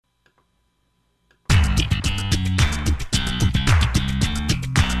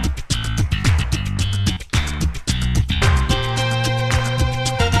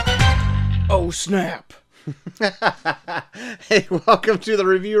snap! Hey, welcome to the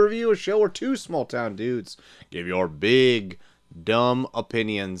Review, a show where two small-town dudes give your big, dumb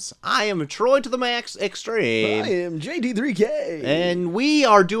opinions. I am Troy to the Max Extreme. I am JD3K. And we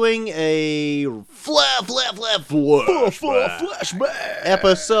are doing a flashback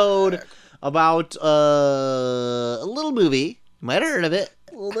episode about a little movie. You might have heard of it.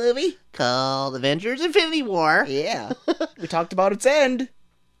 A little movie called Avengers Infinity War. Yeah. We talked about its end.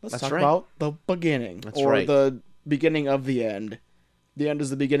 Let's That's talk right. about the beginning. That's or right. the beginning of the end. The end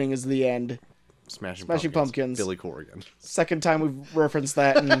is the beginning is the end. Smashing Pumpkins. Billy Corrigan. Second time we've referenced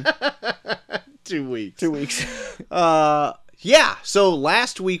that in 2 weeks. 2 weeks. Yeah, so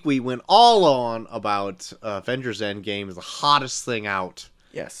last week we went all on about Avengers Endgame is the hottest thing out.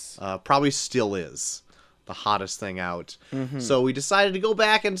 Yes. Probably still is the hottest thing out. So we decided to go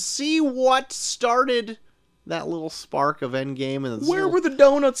back and see what started that little spark of Endgame. And Where were the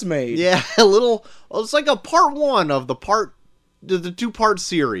donuts made? Yeah, a little... Well, it's like a part one of the two-part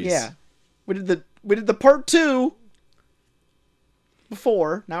series. Yeah. We did the part 2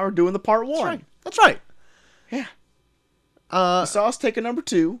 before. Now we're doing the part 1. That's right. Yeah. You saw us take a number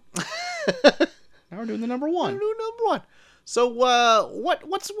 2. Now we're doing the number 1. Number one. So, what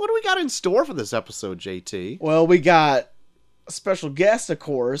do we got in store for this episode, JT? Well, we got a special guest, of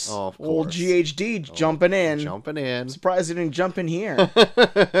course. Oh, of Old course. GHD jumping in. Jumping in. Surprised he didn't jump in here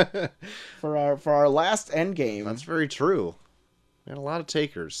for our last Endgame. That's very true. We had a lot of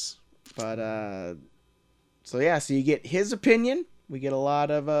takers. But so you get his opinion. We get a lot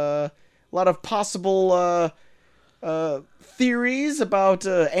of possible theories about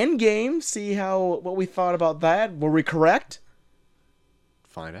Endgame. See what we thought about that. Were we correct?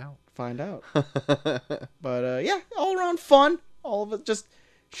 Find out. Find out. But yeah, all around fun. All of it just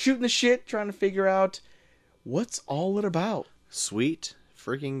shooting the shit, trying to figure out what's all it about. Sweet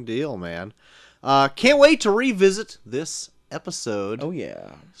freaking deal, man. Can't wait to revisit this episode. Oh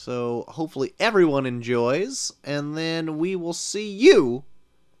yeah. So hopefully everyone enjoys, and then we will see you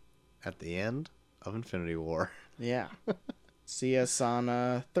at the end of Infinity War. Yeah. See us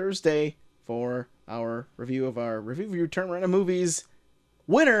on Thursday for our review of our Review Turn Random Movies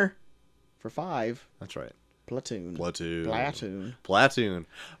winner for 5. That's right. Platoon. Platoon.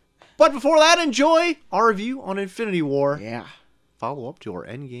 But before that, enjoy our review on Infinity War. Yeah. Follow up to our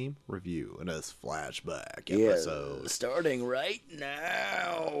Endgame review in this flashback episode. Starting right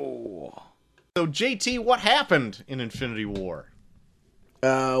now. So, JT, what happened in Infinity War?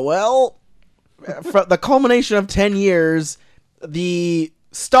 Well, for the culmination of 10 years, the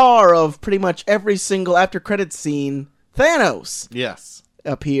star of pretty much every single after credits scene, Thanos, Yes.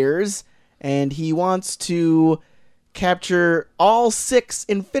 appears, and he wants to capture all 6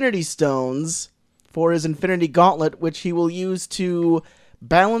 Infinity Stones for his Infinity Gauntlet, which he will use to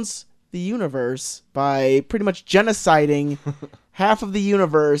balance the universe by pretty much genociding half of the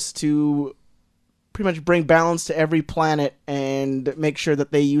universe to pretty much bring balance to every planet and make sure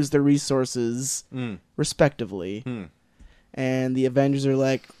that they use their resources respectively. And the Avengers are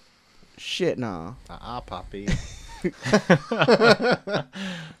like, shit, nah. Poppy.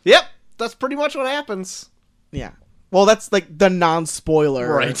 Yep, that's pretty much what happens. Yeah. Well, that's like the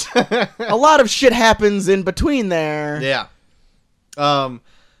non-spoiler. Right. A lot of shit happens in between there. Yeah.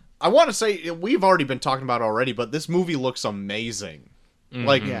 I want to say, we've already been talking about it already, but this movie looks amazing.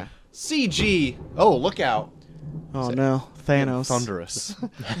 Like, Yeah. CG. Oh, look out. Oh no, Thanos. Thunderous.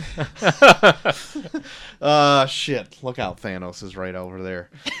 Shit. Look out, Thanos is right over there.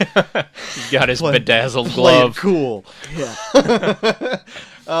 He's got his bedazzled Play it glove. cool. Yeah.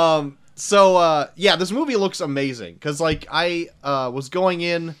 So, this movie looks amazing. Because, like, I was going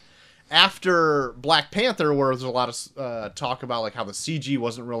in after Black Panther, where there's a lot of talk about, like, how the CG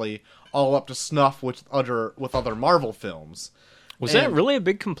wasn't really all up to snuff with other Marvel films. Was that really a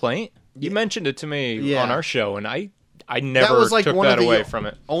big complaint? You mentioned it to me on our show, and I never That was, like, took one that of the away from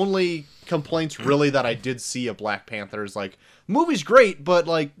it. only complaints, really, that I did see of Black Panther is, like, movie's great, but,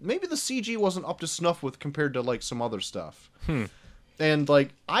 like, maybe the CG wasn't up to snuff with compared to, like, some other stuff. And, like,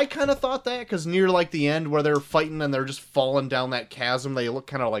 I kind of thought that, because near, like, the end where they're fighting and they're just falling down that chasm, they look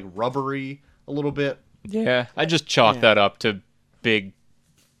kind of, like, rubbery a little bit. Yeah, I just chalked that up to big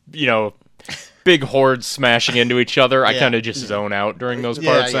hordes smashing into each other. I kind of just zone out during those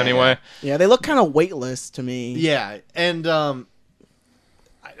parts anyway. Yeah, they look kind of weightless to me. Yeah, and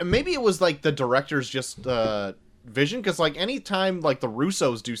maybe it was, like, the director's just vision, because, like, anytime, like, the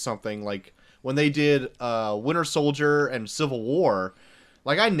Russos do something, like, when they did Winter Soldier and Civil War,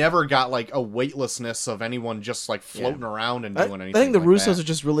 like, I never got, like, a weightlessness of anyone just, like, floating around and doing anything. I think the like Russos that. are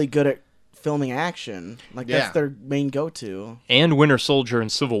just really good at filming action. Like Yeah. that's their main go-to. And Winter Soldier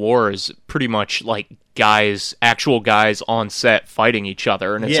and Civil War is pretty much like actual guys on set fighting each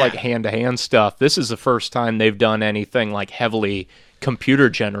other, and it's Yeah. like hand-to-hand stuff. This is the first time they've done anything like heavily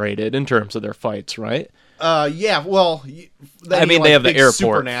computer-generated in terms of their fights, right? Yeah. Well, I mean, they have the big airport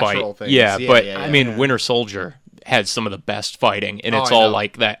supernatural fight. things. Yeah, but yeah. I mean, Winter Soldier had some of the best fighting, and Oh, it's I all know.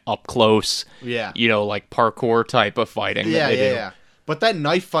 like that up close, Yeah. like parkour type of fighting. Yeah, that they do. yeah. But that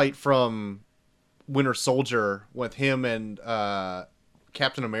knife fight from Winter Soldier with him and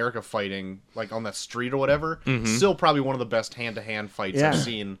Captain America fighting like on that street or whatever, still probably one of the best hand-to-hand fights Yeah. I've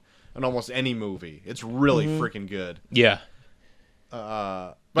seen in almost any movie. It's really freaking good. Yeah.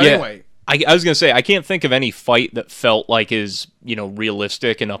 But Yeah. anyway, I was gonna say I can't think of any fight that felt like is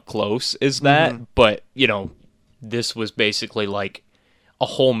realistic and up close as that, but this was basically like a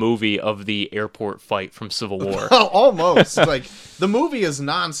whole movie of the airport fight from Civil War. almost like the movie is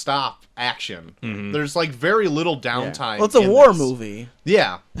nonstop action. There's like very little downtime. Well, it's a in war this. movie.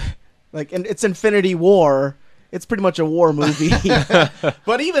 Yeah, Like, and it's Infinity War. It's pretty much a war movie.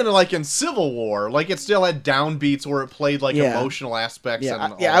 but even like in Civil War, like it still had downbeats where it played like Yeah. emotional aspects. Yeah,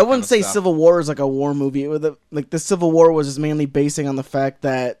 and all I that wouldn't kind say of stuff. Civil War is like a war movie. The Civil War was just mainly basing on the fact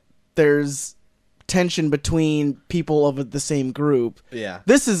that there's tension between people of the same group. Yeah.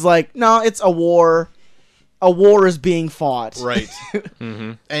 This is like, no, it's a war. A war is being fought. Right.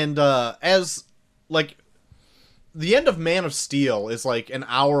 And as like the end of Man of Steel is like an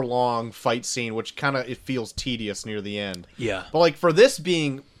hour-long fight scene, which kind of it feels tedious near the end. Yeah. But like for this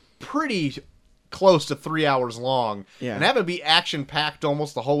being pretty close to 3 hours long, Yeah. and having it be action-packed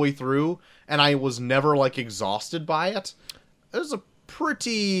almost the whole way through, and I was never like exhausted by it. It was a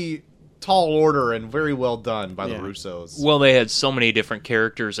pretty tall order and very well done by the Yeah. Russos. Well, they had so many different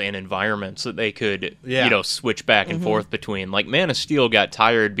characters and environments that they could, Yeah. switch back and forth between. Like Man of Steel got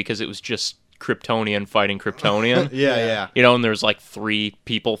tired because it was just Kryptonian fighting Kryptonian. Yeah. And there's like 3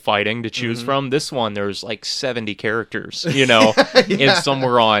 people fighting to choose from. This one, there's like 70 characters, and some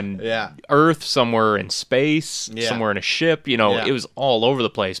were on Yeah. Earth, somewhere in space, Yeah. somewhere in a ship. Yeah. It was all over the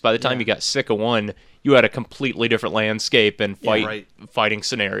place. By the time you got sick of one, you had a completely different landscape and right. fighting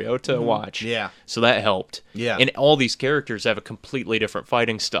scenario to watch. Yeah. So that helped. Yeah. And all these characters have a completely different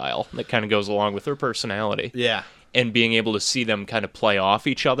fighting style that kind of goes along with their personality. Yeah. And being able to see them kind of play off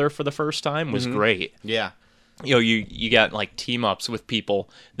each other for the first time was great. Yeah. You got like team ups with people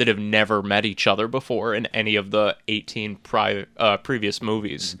that have never met each other before in any of the 18 previous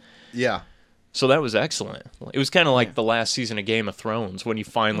movies. Yeah. So that was excellent. It was kind of like the last season of Game of Thrones when you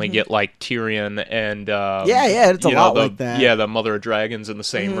finally get like Tyrion and it's a lot like that. Yeah, the Mother of Dragons in the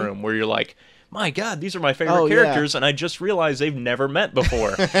same room where you're like, my God, these are my favorite Oh, yeah. characters, and I just realized they've never met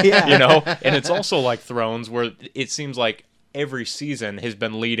before. Yeah. And it's also like Thrones where it seems like every season has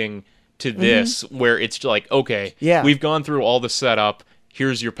been leading to this, where it's like, okay, Yeah. we've gone through all the setup.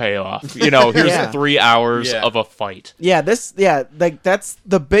 Here's your payoff. Here's Yeah. 3 hours Yeah. of a fight. Like that's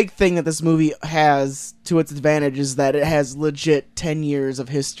the big thing that this movie has to its advantage is that it has legit 10 years of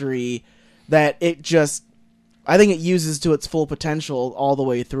history that it just, I think it uses to its full potential all the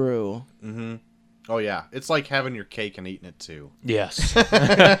way through. Oh yeah, it's like having your cake and eating it too. Yes.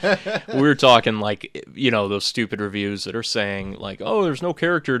 We were talking like, those stupid reviews that are saying like, oh, there's no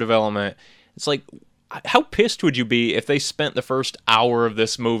character development. It's like, how pissed would you be if they spent the first hour of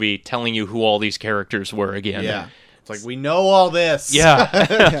this movie telling you who all these characters were again? Yeah. It's like, we know all this.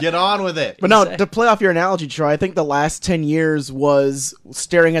 Yeah. Get on with it. But no, to play off your analogy, Troy, I think the last 10 years was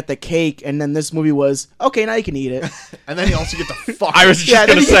staring at the cake, and then this movie was, okay, now you can eat it. And then you also get to fuck I was it. just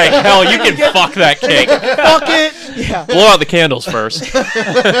going to say, hell, you can fuck that cake. Fuck it! Yeah, Blow out the candles first.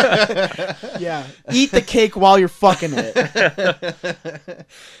 yeah. Eat the cake while you're fucking it.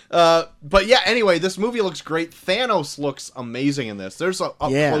 But yeah, anyway, this movie looks great. Thanos looks amazing in this. There's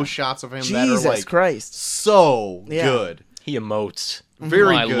up-close shots of him that are Jesus like Christ. so Yeah. good. He emotes.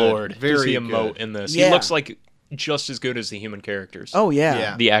 Very My good. Lord. Very Does he good. emote in this? Yeah. He looks like just as good as the human characters. Oh, yeah.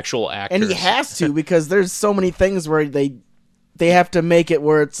 Yeah. The actual actors. And he has to, because there's so many things where they have to make it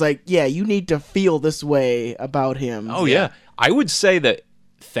where it's like, yeah, you need to feel this way about him. Oh, yeah. I would say that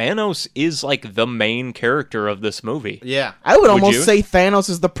Thanos is like the main character of this movie. Yeah. I would almost you? say Thanos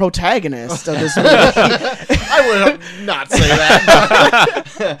is the protagonist of this movie. I would not say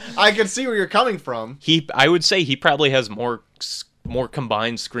that. I can see where you're coming from. I would say he probably has more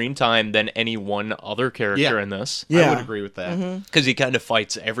combined screen time than any one other character Yeah. in this. Yeah. I would agree with that. Because he kind of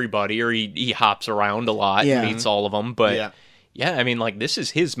fights everybody, or he hops around a lot Yeah. and meets all of them. But Yeah. yeah, I mean, like, this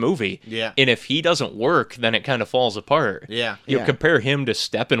is his movie. Yeah. And if he doesn't work, then it kind of falls apart. Yeah. You Yeah. compare him to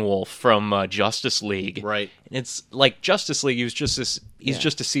Steppenwolf from Justice League. Right. And it's like Justice League, he's just Yeah.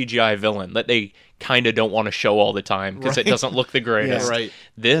 just a CGI villain that they kind of don't want to show all the time because it Right. doesn't look the greatest. Yeah. Right.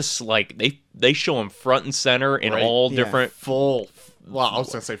 This, like, they show him front and center in Right. all Yeah. different Well, I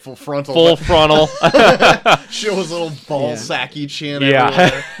was gonna say full frontal. full frontal. Show his little ball Yeah. sacky chin. Yeah.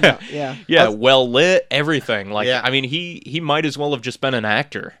 everywhere. Yeah. Yeah, well lit, everything. Like, Yeah. I mean, he might as well have just been an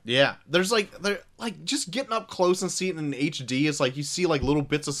actor. Yeah, there's like just getting up close and seeing it in HD is like you see like little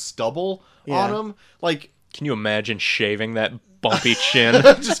bits of stubble Yeah. on him, like Can you imagine shaving that bumpy chin?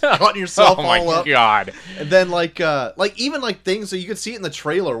 just cutting yourself Oh my all up. god. And then like even like things, so you can see it in the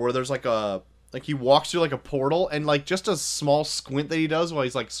trailer where there's like he walks through like a portal and like just a small squint that he does while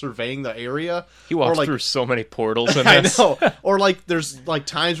he's like surveying the area. He walks Or, like, through so many portals in I this. know. Or like there's like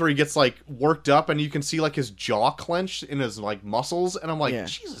times where he gets like worked up and you can see like his jaw clenched in his like muscles and I'm like, Yeah.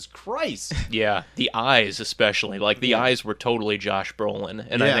 Jesus Christ. Yeah, the eyes especially. Like, the eyes were totally Josh Brolin.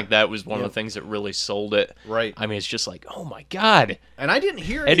 And I Yeah. think that was one of Yep. the things that really sold it. Right. I mean, it's just like, oh my god. And I didn't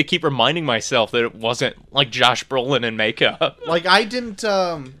hear I had to keep reminding myself that it wasn't like Josh Brolin in makeup. like I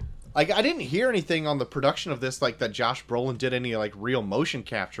didn't hear anything on the production of this like that Josh Brolin did any like real motion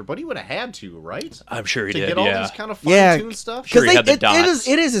capture, but he would have had to, right? I'm sure he To did, get all yeah. this kind of fine Yeah, tuned stuff. Sure, Because he had the it dots.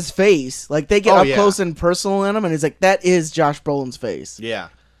 is his face. Like they get Oh, up yeah. close and personal in him, and he's like, that is Josh Brolin's face. Yeah.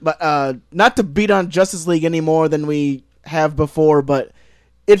 But not to beat on Justice League any more than we have before, but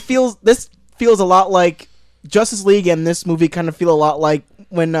this feels a lot like Justice League, and this movie kind of feel a lot like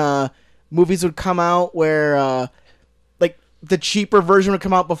when movies would come out where like the cheaper version would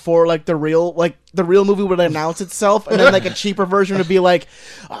come out before like the real movie would announce itself, and then like a cheaper version would be like,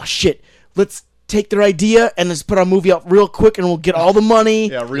 oh shit, let's take their idea and let's put our movie out real quick and we'll get all the money.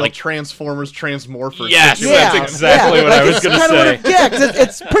 Yeah, real Like- Transformers, Transmorphers. Yes, situation. that's exactly what I was it's gonna kinda say. yeah, because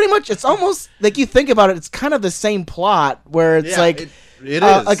it's pretty much, it's almost like you think about it, it's kind of the same plot where it's Yeah, like it is.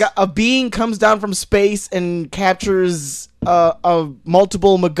 like a being comes down from space and captures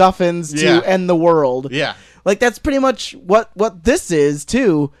multiple MacGuffins to Yeah. end the world. Yeah. Like that's pretty much what this is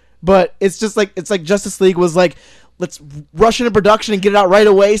too. But it's just like Justice League was like, let's rush into production and get it out right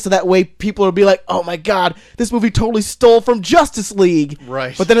away, so that way people will be like, oh my god, this movie totally stole from Justice League.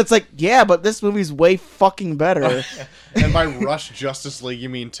 Right. But then it's like, yeah, but this movie's way fucking better. And by rush Justice League, you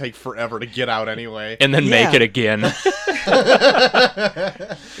mean take forever to get out anyway. And then make Yeah. it again.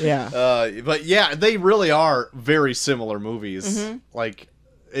 Yeah. But yeah, they really are very similar movies. Mm-hmm. Like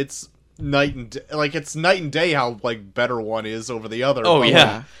it's night and day how like better one is over the other. Oh but,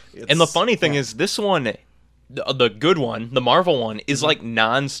 yeah. like, And the it's- funny thing is, this one, the good one, the Marvel one, is like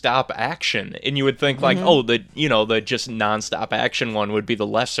non-stop action, and you would think like, oh, the just non-stop action one would be the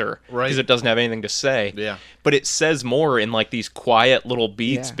lesser, Right. Because it doesn't have anything to say. Yeah. But it says more in like these quiet little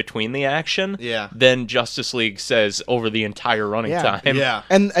beats Yeah. between the action, Yeah. than Justice League says over the entire running Yeah. time. Yeah.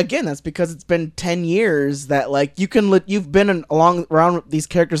 And again, that's because it's been 10 years that like you've been around with these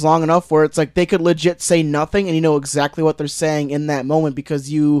characters long enough where it's like they could legit say nothing and you know exactly what they're saying in that moment because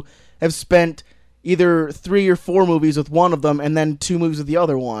you have spent either 3 or 4 movies with one of them and then 2 movies with the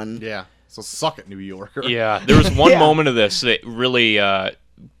other one. Yeah. So suck it, New Yorker. Yeah, there was one Yeah. moment of this that really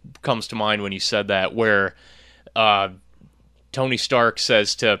comes to mind when you said that, where Tony Stark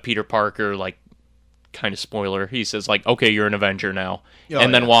says to Peter Parker, like, kind of spoiler, he says, like, okay, you're an Avenger now, Oh,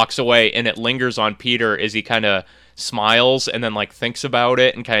 and then yeah. walks away, and it lingers on Peter as he kind of smiles and then, like, thinks about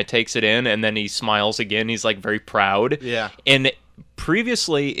it and kind of takes it in, and then he smiles again. He's, like, very proud. Yeah. And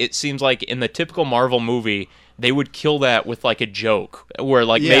previously, it seems like in the typical Marvel movie, they would kill that with like a joke, where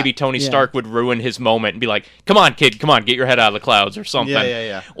like Yeah. maybe Tony Yeah. Stark would ruin his moment and be like, "Come on, kid, come on, get your head out of the clouds" or something.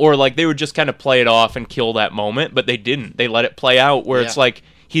 Yeah. Or like they would just kind of play it off and kill that moment, but they didn't. They let it play out where it's Yeah. like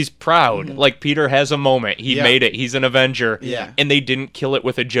he's proud, like Peter has a moment, he Yeah. made it, he's an Avenger, Yeah. and they didn't kill it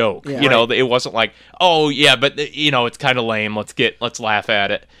with a joke. Yeah. You know, it wasn't like, "Oh yeah, but it's kind of lame. Let's laugh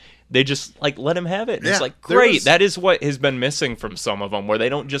at it." They just like let him have it. And Yeah, it's like there great. was- That is what has been missing from some of them, where they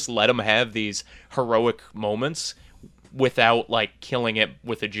don't just let him have these heroic moments without like killing it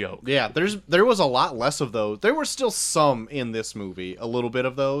with a joke. Yeah, there was a lot less of those. There were still some in this movie, a little bit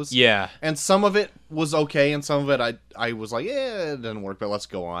of those. Yeah. And some of it was okay, and some of it I was like, it didn't work, but let's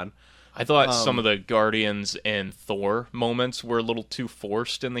go on. I thought some of the Guardians and Thor moments were a little too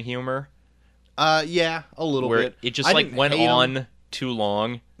forced in the humor, Yeah, a little where bit. it just I like didn't went hate 'em. on too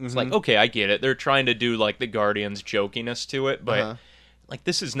long. It's like, okay, I get it. They're trying to do like the Guardians jokiness to it, but Uh-huh. like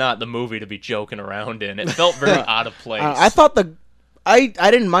this is not the movie to be joking around in. It felt very out of place. I thought I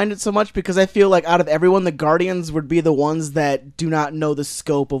didn't mind it so much because I feel like out of everyone, the Guardians would be the ones that do not know the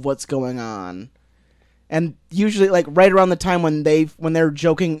scope of what's going on. And usually, like right around the time when they're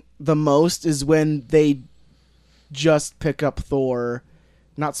joking the most is when they just pick up Thor.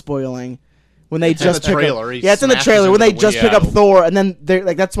 Not spoiling. When they just pick trailer, up, he yeah, it's in the smashes trailer when into they the just pick up window. Thor, and then they're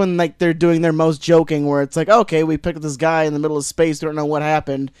like that's when like they're doing their most joking, where it's like, okay, we picked up this guy in the middle of space, we don't know what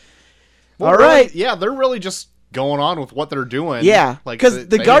happened. Well, All really, right, yeah, they're really just going on with what they're doing. yeah, like because they the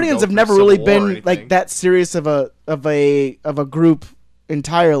didn't Guardians go have for never Civil really War or been anything. like that serious of a group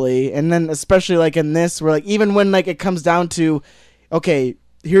entirely, and then especially like in this, where like even when like it comes down to, okay,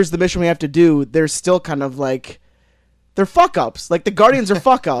 here's the mission we have to do, they're still kind of like they're fuck ups. Like the Guardians are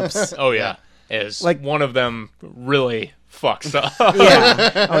fuck ups. Oh yeah, is Like- like one of them really fucks up.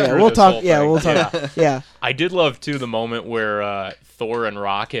 Yeah. Oh yeah, Through we'll this talk. whole Yeah, thing. we'll talk. Yeah. I did love too the moment where Thor and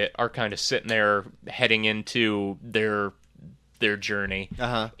Rocket are kind of sitting there heading into their journey,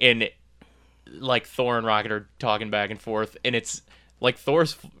 and like Thor and Rocket are talking back and forth, and it's like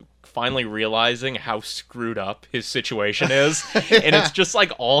Thor's finally realizing how screwed up his situation is, and it's just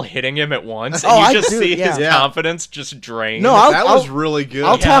like all hitting him at once, and Oh, you I just do, see yeah. his Yeah. confidence just drain. No, that was really good.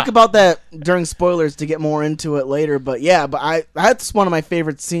 I'll Yeah. talk about that during spoilers to get more into it later. But yeah, but that's one of my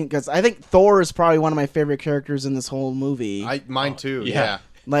favorite scenes because I think Thor is probably one of my favorite characters in this whole movie. Mine too. yeah. Yeah,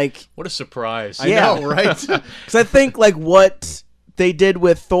 Like, What a surprise! I Yeah. know, right? because I think like what they did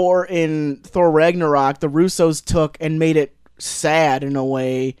with Thor in Thor Ragnarok, the Russos took and made it sad in a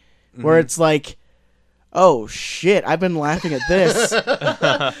way where it's like, oh shit, I've been laughing at this.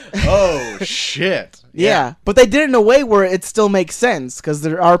 Oh shit! Yeah, but they did it in a way where it still makes sense because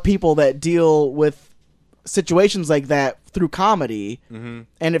there are people that deal with situations like that through comedy, and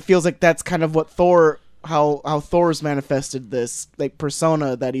it feels like that's kind of what Thor, how Thor's manifested this like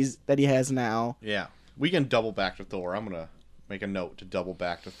persona that he has now. Yeah. We can double back to Thor. I'm gonna make a note to double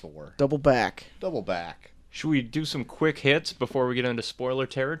back to Thor. Double back. Double back. Should we do some quick hits before we get into spoiler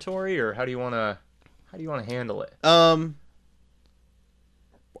territory, or how do you want to handle it?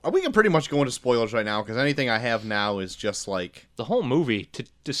 We can pretty much go into spoilers right now because anything I have now is just like The whole movie, to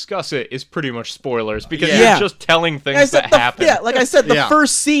discuss it, is pretty much spoilers because Yeah. you're just telling things Like I said, that happen. yeah, like I said, the Yeah.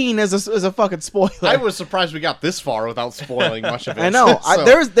 first scene is a fucking spoiler. I was surprised we got this far without spoiling much of it. I know. So-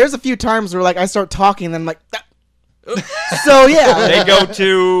 There's a few times where like I start talking and then I'm like, so yeah, They go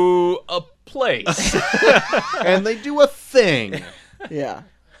to a place. and they do a thing. yeah,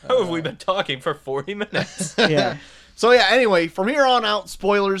 How have we been talking for 40 minutes? yeah. So yeah. Anyway, from here on out,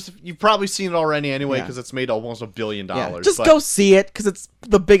 spoilers. You've probably seen it already anyway Yeah. because it's made almost $1 billion. Yeah, just but- go see it because it's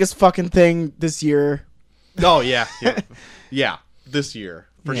the biggest fucking thing this year. Oh yeah, yeah. This year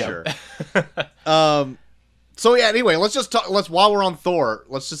for Yeah. sure. So yeah. Anyway, let's just talk. While we're on Thor,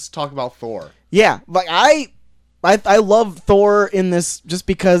 let's just talk about Thor. Yeah, like I love Thor in this just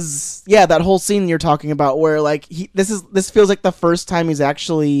because that whole scene you're talking about where like this feels like the first time he's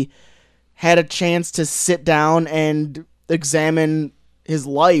actually had a chance to sit down and examine his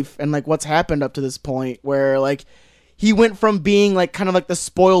life and like what's happened up to this point where like he went from being like kind of like the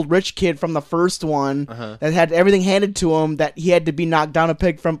spoiled rich kid from the first one that had everything handed to him that he had to be knocked down a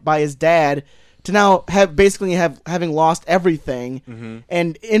peg from by his dad to now having lost everything.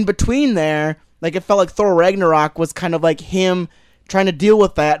 And in between there, like it felt like Thor Ragnarok was kind of like him trying to deal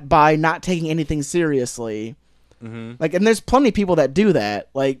with that by not taking anything seriously. Like, and there's plenty of people that do that.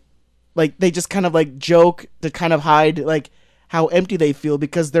 Like they just kind of like joke to kind of hide like how empty they feel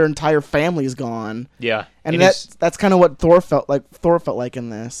because their entire family is gone. Yeah. And that's kind of what Thor felt like in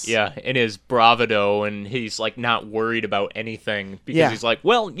this. Yeah, in his bravado, and he's like not worried about anything because Yeah. he's like,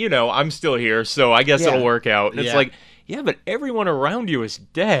 well, I'm still here, so I guess Yeah. it'll work out. And it's Yeah. like, yeah, but everyone around you is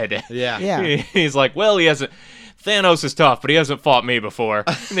dead. Yeah. Yeah. He's like, well, he hasn't. Thanos is tough, but he hasn't fought me before.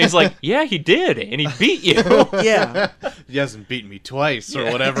 And he's like, yeah, he did, and he beat you. Yeah. He hasn't beaten me twice or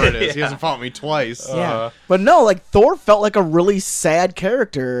whatever it is. He Yeah. hasn't fought me twice. Yeah. But no, like Thor felt like a really sad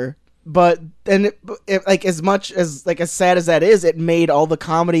character. But like as much as like as sad as that is, it made all the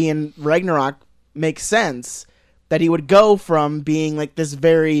comedy in Ragnarok make sense. That he would go from being like this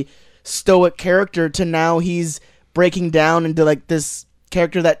very stoic character to now he's breaking down into like this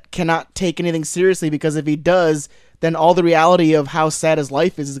character that cannot take anything seriously because if he does, then all the reality of how sad his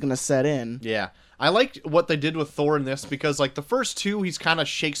life is going to set in. Yeah. I liked what they did with Thor in this because, like, the first two, he's kind of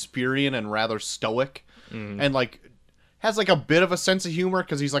Shakespearean and rather stoic. And, like, has, like, a bit of a sense of humor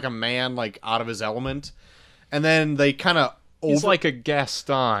because he's, like, a man, like, out of his element. And then they kind of He's like a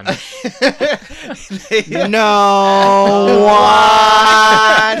Gaston. No,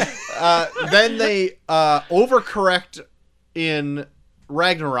 what? then they overcorrect in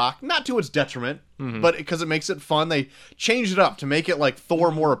Ragnarok, not to its detriment, but because it makes it fun. They changed it up to make it like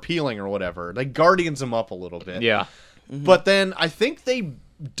Thor more appealing or whatever. They Guardians him up a little bit. Yeah. But then I think they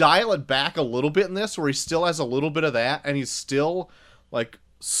dial it back a little bit in this, where he still has a little bit of that, and he's still like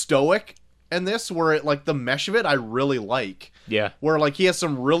stoic in this, where it like the mesh of it I really like. Yeah. Where like he has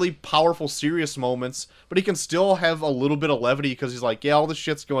some really powerful, serious moments, but he can still have a little bit of levity because he's like, yeah, all this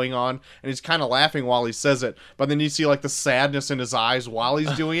shit's going on, and he's kind of laughing while he says it. But then you see like the sadness in his eyes while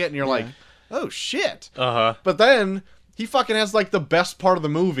he's doing it, and you're like, oh shit. But then he fucking has like the best part of the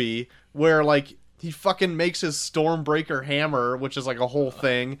movie where like he fucking makes his Stormbreaker hammer, which is like a whole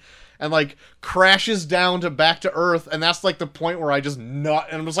thing, and like crashes down to back to Earth, and that's like the point where I just nut,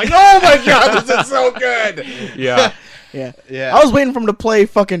 and I'm just like, oh my god, this is so good. Yeah. Yeah. Yeah. I was waiting for him to play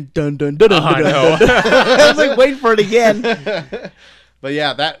fucking dun dun dun dun dun. know. dun. I was like waiting for it again. But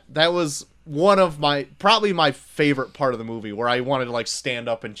yeah, that was one of probably my favorite part of the movie, where I wanted to like stand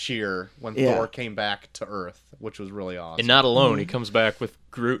up and cheer when Thor came back to Earth, which was really awesome. And not alone, he comes back with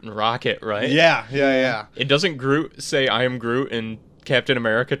Groot and Rocket, right? Yeah. It doesn't Groot say, I am Groot, and Captain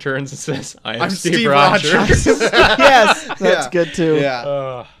America turns and says, I'm Steve, Steve Rogers. Yes, that's good too.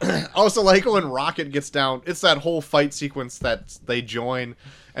 Yeah. Also, like when Rocket gets down, it's that whole fight sequence that they join,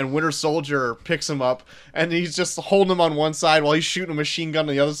 and Winter Soldier picks him up, and he's just holding him on one side while he's shooting a machine gun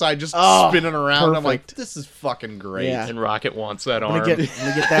on the other side, just spinning around. I'm like, this is fucking great. Yeah. And Rocket wants that I'm arm. gonna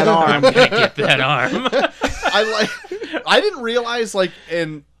get that arm. I'm gonna get that arm. I didn't realize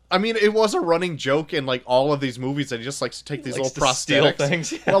I mean, it was a running joke in like all of these movies that he just likes to take these Likes little to steal prosthetics.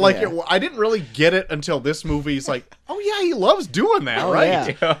 things. But like, I didn't really get it until this movie. He's like, oh yeah, he loves doing that, Oh,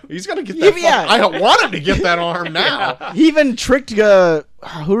 right? yeah. He's gonna get that. Yeah. I don't want him to get that arm now. He even tricked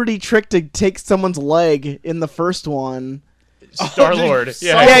who did he trick to take someone's leg in the first one? Star-Lord. dude,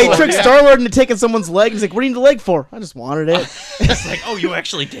 Yeah. Yeah, he tricked Star-Lord into taking someone's leg. He's like, what do you need the leg for? I just wanted it. It's like, oh, you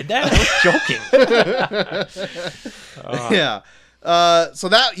actually did that? I was joking. Yeah. So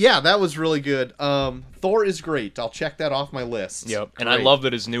that was really good. Thor is great. I'll check that off my list. Yep. And I Great. love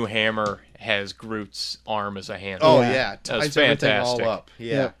that his new hammer has Groot's arm as a handle. Oh Yeah. yeah, That was ties everything fantastic. all up.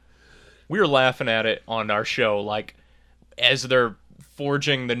 Yeah. Yep. We were laughing at it on our show, like, as they're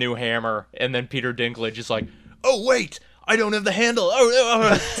forging the new hammer, and then Peter Dinklage is like, oh, wait, I don't have the handle.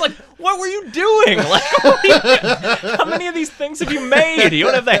 It's like, what were you doing? Like, how many of these things have you made? You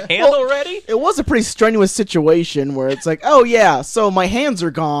don't have the handle ready? It was a pretty strenuous situation where it's like, oh yeah, so my hands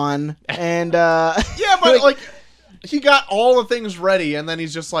are gone, and Yeah, but like he got all the things ready, and then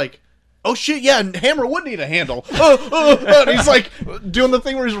he's just like, oh shit, yeah, Hammer would need a handle. And he's like doing the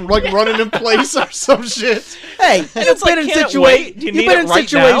thing where he's like running in place or some shit. hey, you've it's been like, in can't it wait? Do you need it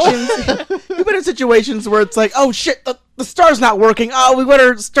right now? situations. You've been in situations where it's like, oh shit, the star's not working. Oh, we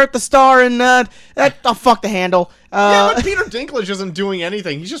better start the star and oh fuck the handle. Yeah, but Peter Dinklage isn't doing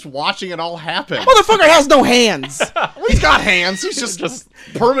anything. He's just watching it all happen. Motherfucker has no hands. He's got hands. He's just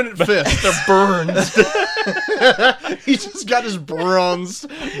permanent fist. They're burned. He's just got his burns.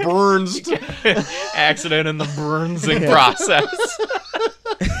 Accident in the bronzing process.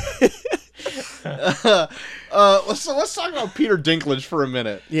 Let's talk about Peter Dinklage for a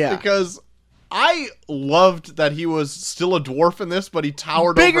minute. Yeah. Because I loved that he was still a dwarf in this, but he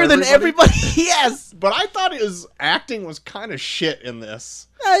towered Bigger over than everybody. Yes. But I thought his acting was kind of shit in this.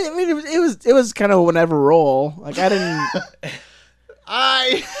 I mean, it was kind of a whatever role. Like I didn't.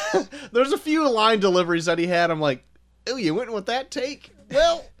 There's a few line deliveries that he had. I'm like, oh, you went with that take?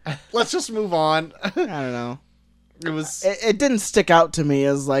 Well, let's just move on. I don't know. It was. It didn't stick out to me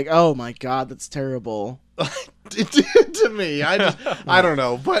as like, oh my god, that's terrible. It did to me. I don't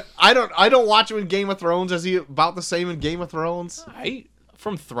know, but I don't watch him in Game of Thrones. Is he about the same in Game of Thrones?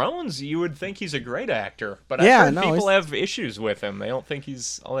 From Thrones, you would think he's a great actor, but Yeah, I've heard no, people he's- have issues with him. They don't think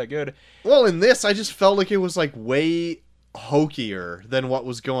he's all that good. Well, in this, I just felt like it was like way hokier than what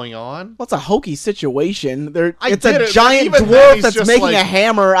was going on. Well, it's a hokey situation. I It's get a it, but giant even then, dwarf he's that's just making like- a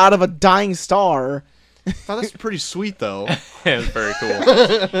hammer out of a dying star. Oh, that's pretty sweet though. It's very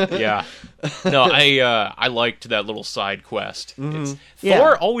cool. Yeah. No, I liked that little side quest. Yeah.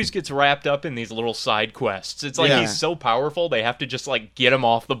 Thor always gets wrapped up in these little side quests. It's like Yeah. he's so powerful, they have to just like get him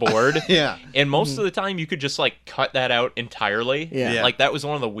off the board. Yeah. And most of the time, you could just like cut that out entirely. Yeah. Yeah. Like that was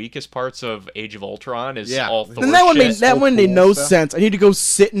one of the weakest parts of Age of Ultron. Is Yeah. all Thor And that one shit. made that so one made cool no stuff. sense. I need to go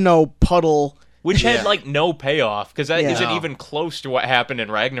sit in a puddle. Which Yeah. had like no payoff because that Yeah. not No. even close to what happened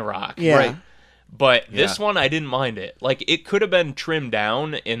in Ragnarok. Yeah. Right. But this Yeah. one, I didn't mind it. Like, it could have been trimmed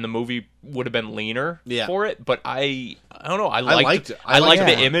down, and the movie would have been leaner Yeah. for it. But I don't know. I liked it. I liked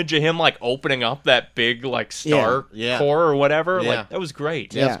it. the image of him like opening up that big like star Yeah. core or whatever. Yeah. Like that was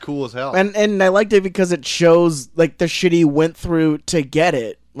great. Yeah, Yeah. it's cool as hell. And I liked it because it shows like the shit he went through to get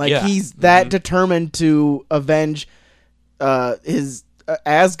it. Like Yeah. he's that determined to avenge his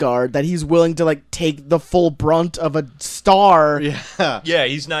Asgard that he's willing to like take the full brunt of a star. Yeah. Yeah,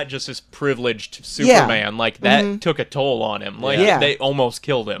 he's not just this privileged Superman. Like, that took a toll on him. Like, Yeah. they almost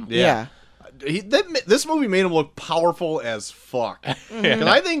killed him. Yeah. This movie made him look powerful as fuck. And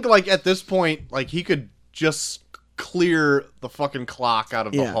I think, like, at this point, like, he could just clear the fucking clock out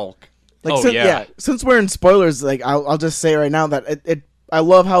of the Yeah. Hulk. Like, Oh, since, yeah. since we're in spoilers, like I'll just say right now that I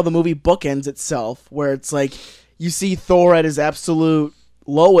love how the movie bookends itself, where it's like you see Thor at his absolute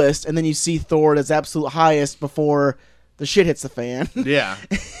lowest, and then you see Thor at his absolute highest before the shit hits the fan. Yeah.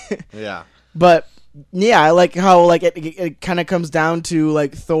 Yeah. But yeah, I like how like it kind of comes down to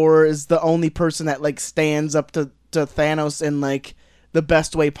like Thor is the only person that like stands up to Thanos in like the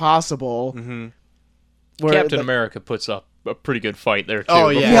best way possible. Mm-hmm. Where, Captain like, America puts up a pretty good fight there, too. Oh,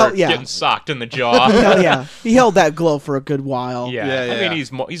 yeah. Before Yeah. getting socked in the jaw. Hell yeah, he held that glove for a good while. Yeah. Yeah, I mean,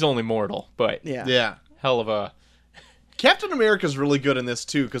 yeah. he's only mortal, but Yeah. Yeah. hell of a... Captain America's really good in this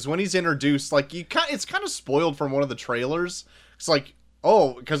too, because when he's introduced, like it's kind of spoiled from one of the trailers. It's like,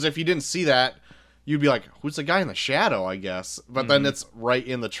 oh, because if you didn't see that, you'd be like, who's the guy in the shadow? I guess, but then it's right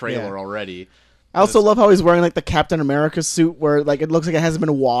in the trailer Yeah. already. I also love how he's wearing like the Captain America suit, where like it looks like it hasn't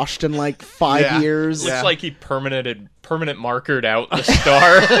been washed in like 5 Yeah. years. Looks Yeah. like he permanent markered out the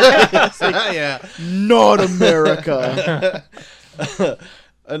star. Yeah, Not America.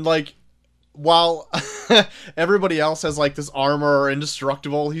 and like while everybody else has like this armor or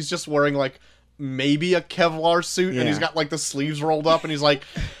indestructible, he's just wearing like maybe a Kevlar suit, and he's Yeah. got like the sleeves rolled up, and he's like,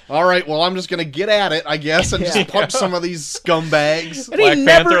 all right, well, I'm just gonna get at it, I guess, and Yeah. just punch some of these scumbags. And he Black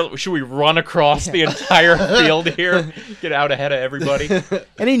never- Panther, should we run across the entire field here? Get out ahead of everybody?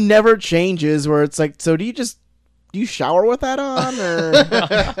 And he never changes. Where it's like, so do you shower with that on,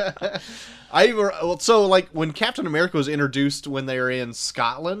 or So like when Captain America was introduced when they were in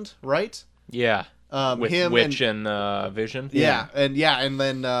Scotland, right? Yeah. With him Witch and Vision. Yeah, and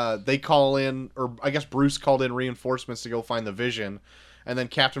then they call in, or I guess Bruce called in reinforcements to go find the Vision, and then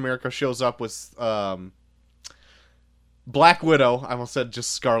Captain America shows up with Black Widow. I almost said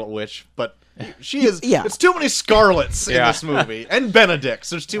just Scarlet Witch, but she is. Yeah. It's too many Scarlets in Yeah. this movie, and Benedicts.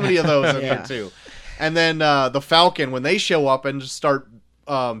 There's too many of those in Yeah. there too. And then the Falcon, when they show up and just start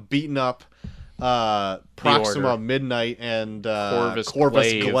beating up Proxima Order. Midnight and Corvus Corvus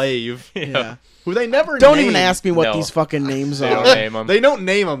Glaive. Glaive, Yeah. who they never don't name. even ask me what No. these fucking names They don't are. name him. They don't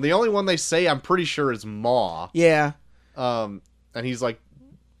name him. The only one they say, I'm pretty sure, is Maw. Yeah, And he's like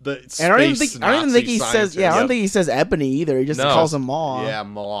the space and I don't even think Nazi he says. scientist. Yeah, I don't Yep. think he says Ebony either. He just No. calls him Maw. Yeah,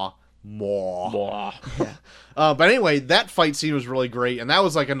 Maw. Blah. But anyway, that fight scene was really great, and that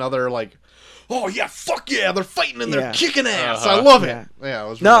was like another like, oh yeah, fuck yeah, they're fighting and they're Yeah. kicking ass. Uh-huh. I love it. Yeah. Yeah, it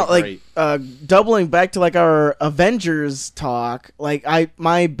was No, really like great. doubling back to like our Avengers talk. Like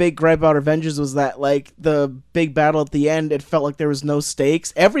my big gripe about Avengers was that like the big battle at the end, it felt like there was no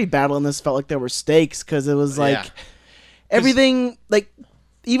stakes. Every battle in this felt like there were stakes because it was like Yeah. everything. Like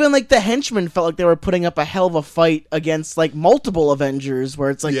even like the henchmen felt like they were putting up a hell of a fight against like multiple Avengers. Where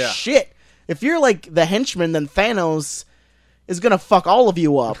it's like Yeah. shit. If you're like the henchman, then Thanos is gonna fuck all of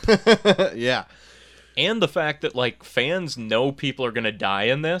you up. Yeah. And the fact that, like, fans know people are going to die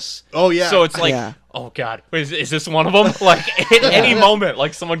in this. Oh, yeah. So it's like, Yeah. oh, God, is this one of them? Like, at any moment,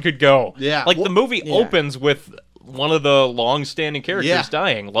 like, someone could go. Yeah. Like, Well, the movie yeah. opens with one of the long-standing characters Yeah.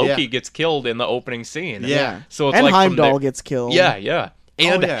 dying. Loki Yeah. gets killed in the opening scene. Yeah. So it's And like from Heimdall there- gets killed. Yeah, yeah.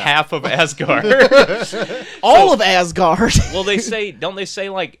 And yeah. half of Asgard. All of Asgard. Well, don't they say,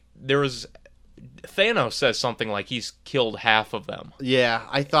 like, there was... Thanos says something like he's killed half of them. Yeah,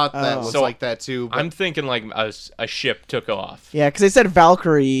 I thought that Oh. was So, like that too. But I'm thinking, like, a ship took off. Yeah, because they said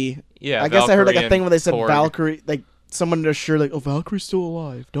Valkyrie. Yeah, I guess I heard like Valkyrie a thing and where they said Korg. Valkyrie, like someone assured, like, oh, Valkyrie's still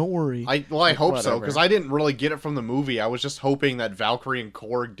alive. Don't worry. I hope so, whatever. because I didn't really get it from the movie. I was just hoping that Valkyrie and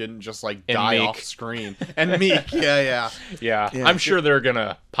Korg didn't just like And die Meek. off screen. And Meek, yeah. Yeah, Yeah. I'm sure they're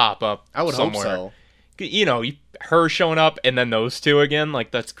gonna pop up. I would somewhere. hope so. You know, her showing up and then those two again, like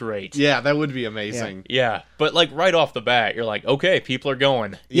that's great. Yeah, that would be amazing. Yeah, but like right off the bat, you're like, okay, people are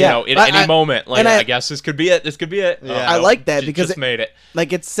going. Yeah, You know, at I- any I- moment, like and I, I- guess this could be it. This could be it. Yeah. I like that because just made it.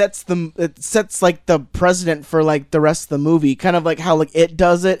 like it sets like the precedent for like the rest of the movie, kind of like how like it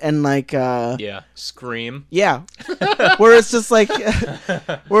does it, and like Yeah, Scream. yeah, where it's just like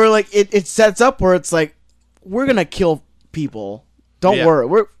where like it sets up where it's like we're gonna kill people. Don't Yeah.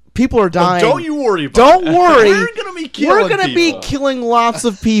 worry, people are Oh, dying. don't you worry about Don't it. worry. We're gonna be killing We're gonna be people. killing lots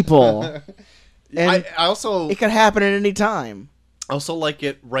of people, and I also it could happen at any time. also like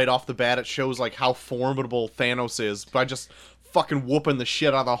it right off the bat. It shows like how formidable Thanos is by just fucking whooping the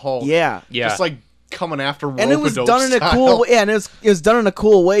shit out of the Hulk. Yeah. Yeah. Just like coming after Rope And it was done in a cool way. Yeah, and it was done in a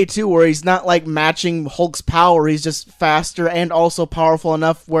cool way too, where he's not like matching Hulk's power. He's just faster and also powerful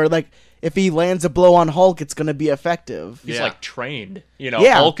enough where like if he lands a blow on Hulk, it's gonna be effective. He's Yeah. like trained, you know.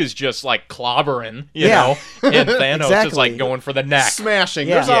 Yeah. Hulk is just like clobbering, you Yeah. know, and Thanos is Exactly. like going for the neck. Smashing.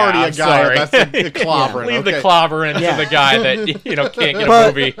 Yeah. There's already Yeah, a I'm guy sorry. that's a clobbering. Leave the okay. clobbering Yeah. to the guy that can't get But- a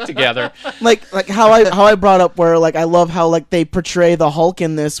movie together. Like how I brought up where like I love how like they portray the Hulk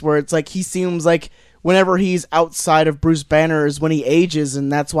in this, where it's like he seems like whenever he's outside of Bruce Banner is when he ages,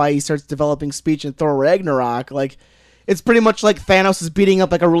 and that's why he starts developing speech in Thor Ragnarok. Like it's pretty much like Thanos is beating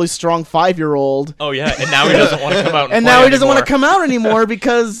up like a really strong 5-year-old. Oh yeah, and now he doesn't want to come out and And play now he doesn't want to anymore. come out anymore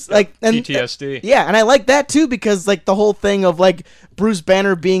because like and PTSD. yeah, and I like that too because like the whole thing of like Bruce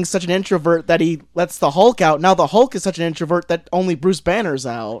Banner being such an introvert that he lets the Hulk out. Now the Hulk is such an introvert that only Bruce Banner's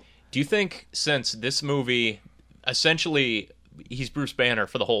out. Do you think since this movie essentially he's Bruce Banner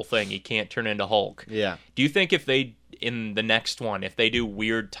for the whole thing, he can't turn into Hulk? Yeah. Do you think if they in the next one, if they do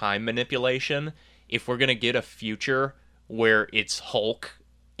weird time manipulation, if we're gonna get a future where it's Hulk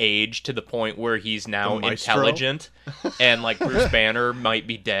age to the point where he's now The Maestro? intelligent and like Bruce Banner might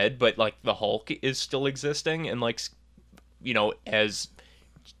be dead, but like the Hulk is still existing and like as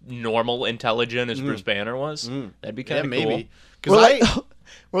normal intelligent as Bruce Banner was? That'd be Yeah, kind of cool. maybe. We're Because like,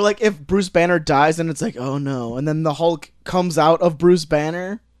 we're like if Bruce Banner dies and it's like, oh no, and then the Hulk comes out of Bruce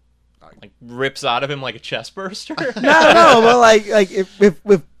Banner. Like rips out of him like a chest burster. No, but like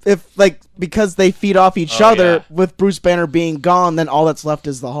if like because they feed off each Oh, other yeah. with Bruce Banner being gone, then all that's left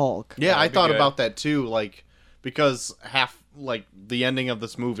is the Hulk. Yeah, I That'd be thought good. about that too. Like, because like the ending of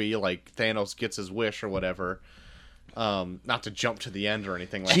this movie, like Thanos gets his wish or whatever. Not to jump to the end or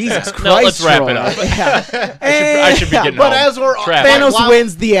anything like Jesus that. Christ! No, let's wrap it Troy. up. Yeah. I should be getting But home. as we're Trash. Thanos while-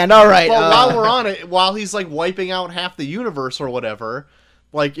 wins the end. All right. But while we're on it, while he's like wiping out half the universe or whatever,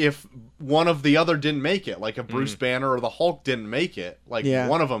 like if one of the other didn't make it, like if Bruce Banner or the Hulk didn't make it, like Yeah.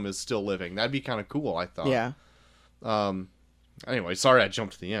 one of them is still living. That'd be kind of cool, I thought. yeah. Anyway, sorry I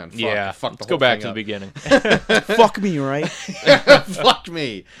jumped to the end. Fuck, Yeah, fuck let's the go whole back thing to the up. beginning. Fuck me, right? Fuck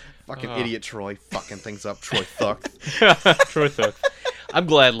me. Fucking idiot Troy. Fucking things up, Troy. Fuck. Troy Thuck. I'm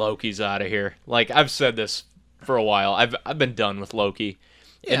glad Loki's out of here. Like I've said this for a while. I've been done with Loki.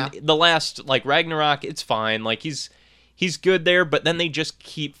 Yeah. And the last like Ragnarok, it's fine. Like he's good there, but then they just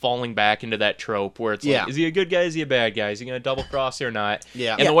keep falling back into that trope where it's Yeah. like, is he a good guy? Is he a bad guy? Is he gonna double cross or not?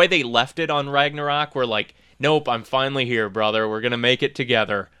 Yeah. And the way they left it on Ragnarok, were like, nope, I'm finally here, brother. We're gonna make it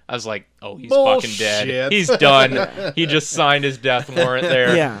together. I was like, oh, he's fucking dead. Bullshit. He's done. He just signed his death warrant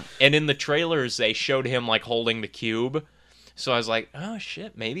there. Yeah. And in the trailers, they showed him like holding the cube. So I was like, oh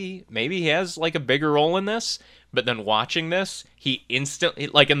shit, maybe he has like a bigger role in this. But then watching this, he instantly,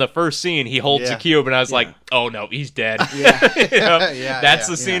 like in the first scene, he holds Yeah. the cube, and I was Yeah. like, oh no, he's dead. Yeah. You know? Yeah, That's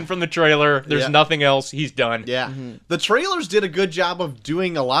yeah, the scene yeah. from the trailer. There's Yeah. nothing else. He's done. Yeah. The trailers did a good job of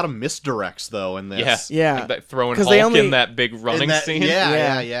doing a lot of misdirects, though, in this. Yeah. Yeah. Like that throwing 'Cause Hulk they only- in that big running In that- scene.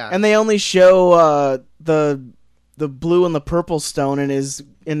 Yeah. And they only show the blue and the purple stone in his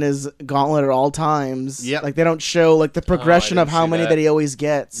gauntlet at all times. Yep. Like they don't show like the progression didn't of how see many that. that he always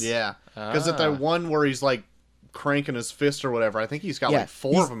gets. Yeah. Because at Ah. that one where he's like cranking his fist or whatever, I think he's got Yeah. like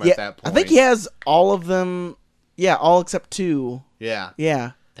four He's- of them yeah, at that point. I think he has all of them. Yeah, all except 2. Yeah.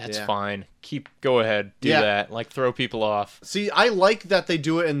 Yeah. That's Yeah. fine. Go ahead. Do Yeah. that. Like throw people off. See, I like that they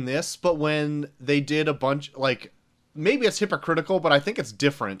do it in this, but when they did a bunch, like, maybe it's hypocritical, but I think it's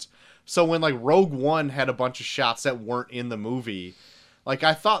different. So when, like, Rogue One had a bunch of shots that weren't in the movie, like,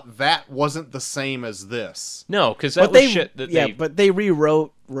 I thought that wasn't the same as this. No, because that But was they shit that yeah, they. but they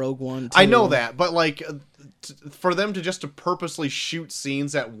rewrote Rogue One too. I know that, but, like, for them to just to purposely shoot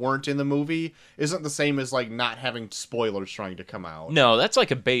scenes that weren't in the movie isn't the same as, like, not having spoilers trying to come out. No, that's like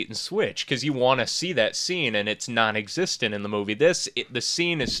a bait and switch because you want to see that scene and it's non-existent in the movie. The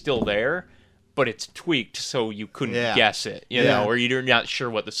scene is still there, but it's tweaked so you couldn't Yeah. guess it, you Yeah. know, or you're not sure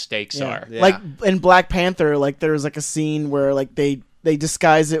what the stakes Yeah. are. Yeah. Like in Black Panther, like there's like a scene where like they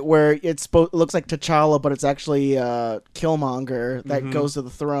disguise it where it looks like T'Challa, but it's actually Killmonger that goes to the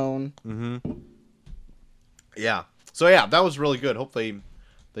throne. Yeah. So, yeah, that was really good. Hopefully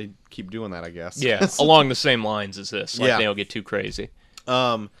they keep doing that, I guess. Yeah, along the same lines as this. Like Yeah. they don't get too crazy.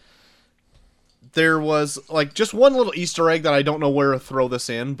 There was like just one little Easter egg that I don't know where to throw this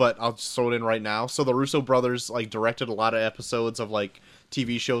in, but I'll just throw it in right now. So the Russo brothers like directed a lot of episodes of like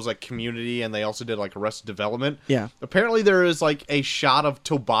TV shows like Community, and they also did like Arrested Development. Yeah. Apparently there is like a shot of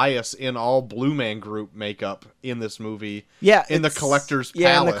Tobias in all Blue Man Group makeup in this movie. Yeah, in the it's- collector's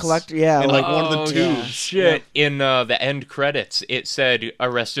yeah, in palace. the collector- yeah, in like like- one of the Oh, tubes. shit. In the end credits, it said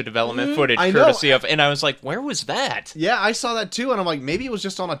Arrested Development footage, I know. courtesy of, and I was like, where was that? Yeah, I saw that too, and I'm like, maybe it was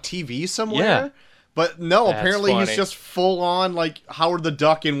just on a TV somewhere. Yeah. But no, That's apparently he's funny. just full on like Howard the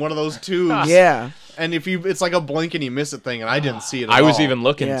Duck in one of those tubes. Yeah. And it's like a blink and you miss it thing, and I didn't see it at I was all. even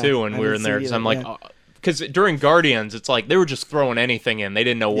looking Yeah, too when I we were in didn't there see because it I'm like, either, because during Guardians, it's like they were just throwing anything in. They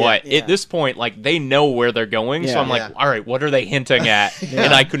didn't know what. yeah. At this point, like they know where they're going, so Yeah. I'm like, Yeah. all right, what are they hinting at?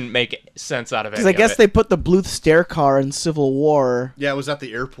 And I couldn't make sense out of it. Because I guess they put the Bluth stair car in Civil War. Yeah, it was at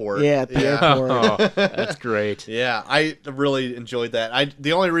the airport. Yeah, at the airport. Oh, that's great. Yeah, I really enjoyed that.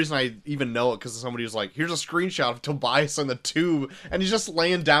 The only reason I even know it because somebody was like, "Here's a screenshot of Tobias in the tube," and he's just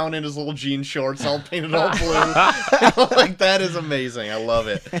laying down in his little jean shorts, all painted all blue. Like that is amazing. I love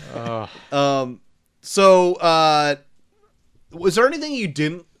it. So, was there anything you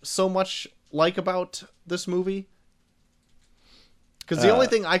didn't so much like about this movie? Because the only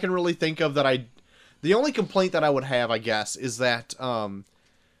thing I can really think of the only complaint that I would have, I guess, is that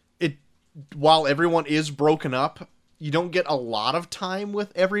while everyone is broken up, you don't get a lot of time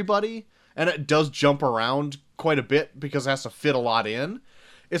with everybody, and it does jump around quite a bit because it has to fit a lot in.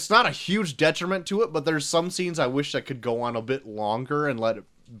 It's not a huge detriment to it, but there's some scenes I wish that could go on a bit longer and let it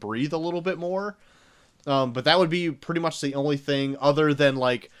breathe a little bit more. But that would be pretty much the only thing, other than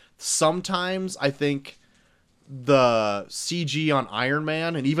like sometimes I think the CG on Iron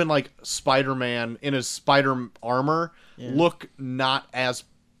Man and even like Spider-Man in his spider armor look not as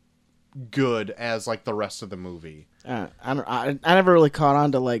good as like the rest of the movie. I never really caught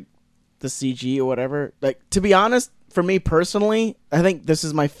on to like the CG or whatever. Like, to be honest, for me personally, I think this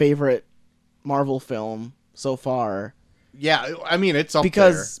is my favorite Marvel film so far. Yeah, I mean it's up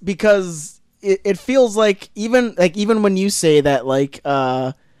because it feels like even when you say that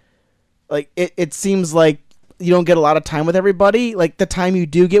it seems like you don't get a lot of time with everybody, like the time you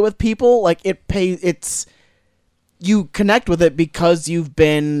do get with people, like you connect with it because you've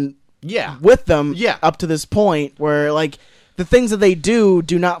been there. with them Yeah. up to this point where like the things that they do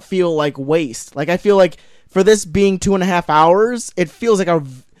not feel like waste. Like I feel like for this being 2.5 hours, it feels like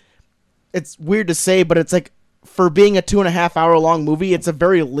it's weird to say, but it's like for being a 2.5 hour long movie, it's a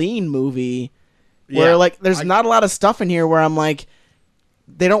very lean movie where Yeah. like there's not a lot of stuff in here where I'm like,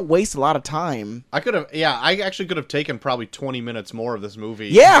 they don't waste a lot of time. I actually could have taken probably 20 minutes more of this movie.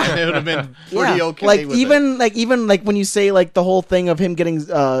 Yeah. And it would have been pretty okay. Like with even like when you say like the whole thing of him getting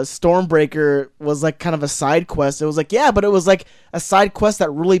Stormbreaker was like kind of a side quest. It was like, yeah, but it was like a side quest that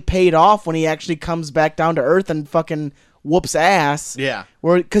really paid off when he actually comes back down to Earth and fucking whoops ass. Yeah.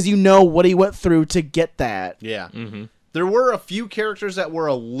 Because you know what he went through to get that. Yeah. There were a few characters that were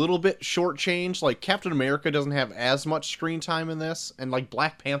a little bit shortchanged. Like Captain America doesn't have as much screen time in this, and like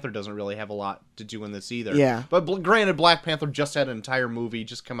Black Panther doesn't really have a lot to do in this either. Yeah. But granted, Black Panther just had an entire movie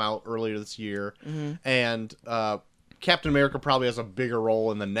just come out earlier this year, and Captain America probably has a bigger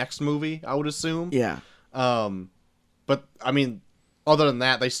role in the next movie, I would assume. Yeah. But I mean, other than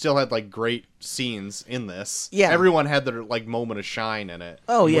that, they still had like great scenes in this. Yeah. Everyone had their like moment of shine in it.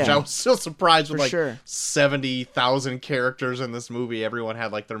 Oh, Which yeah. I was still surprised with For like sure. 70,000 characters in this movie. Everyone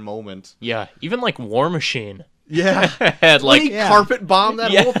had like their moment. Yeah, even like War Machine Yeah. had like. When he Yeah. carpet bombed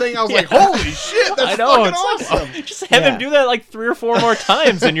that Yeah. whole thing, I was like, Yeah. holy shit, that's I know, fucking it's like, awesome. just have Yeah. him do that like 3 or 4 more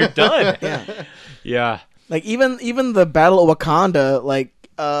times, and you're done. Yeah. Yeah. Like even the Battle of Wakanda, like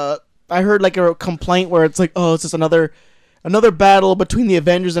I heard like a complaint where it's like, oh, it's just another battle between the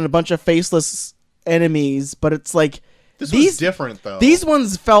Avengers and a bunch of faceless enemies, but it's like This was different though. These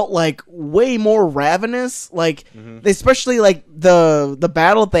ones felt like way more ravenous, like especially like the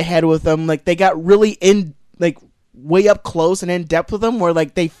battle that they had with them, like they got really in like way up close and in depth with them, where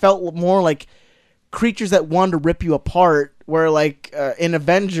like they felt more like creatures that wanted to rip you apart. Where like in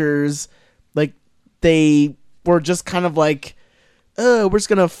Avengers, like they were just kind of like, we're just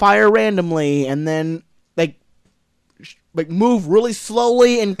gonna fire randomly and then like move really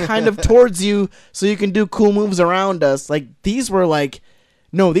slowly and kind of towards you so you can do cool moves around us. Like these were like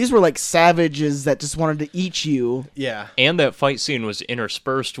savages that just wanted to eat you. Yeah. And that fight scene was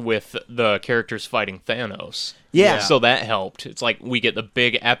interspersed with the characters fighting Thanos. Yeah. So that helped. It's like we get the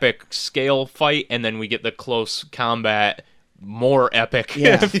big epic scale fight, and then we get the close combat, more epic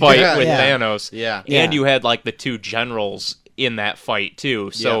Yeah. fight Yeah. with Yeah. Thanos. Yeah. Yeah. And you had like the 2 generals in that fight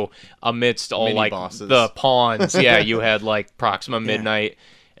too. So amidst all Mini like bosses. the pawns, you had like Proxima Midnight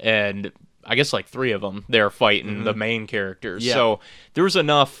and I guess like 3 of them there fighting the main characters. Yeah. So there was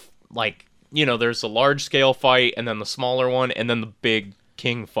enough, like, there's a large scale fight and then the smaller one and then the big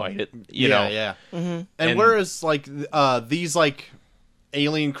king fight. You know. Yeah. Mm-hmm. And whereas like these like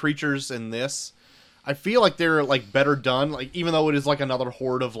alien creatures in this, I feel like they're like better done. Like even though it is like another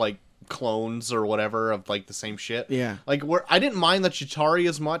horde of like clones or whatever of like the same shit. Yeah. Like I didn't mind the Chitauri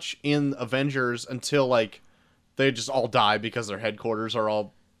as much in Avengers until like they just all die because their headquarters are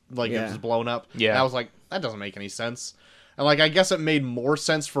all like it was blown up. Yeah. And I was like, that doesn't make any sense. And like I guess it made more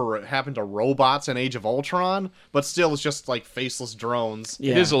sense for it happened to robots in Age of Ultron, but still it's just like faceless drones.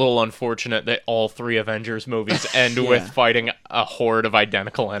 Yeah. It is a little unfortunate that all 3 Avengers movies end with fighting a horde of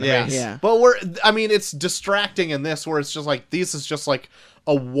identical enemies. Yeah. But it's distracting in this where it's just like this is just like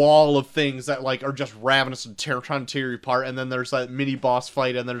a wall of things that like are just ravenous and trying to tear you apart, and then there's that mini boss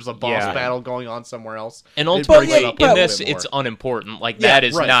fight, and there's a boss battle going on somewhere else. And It ultimately, breaks it up a in little this, bit more. it's unimportant. Like, Yeah, that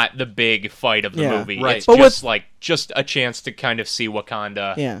is right. not the big fight of the movie. right. It's But just, just a chance to kind of see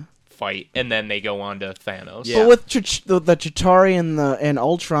Wakanda fight, and then they go on to Thanos. Yeah. But with the Chitauri and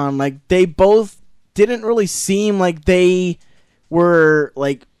Ultron, like, they both didn't really seem like they were,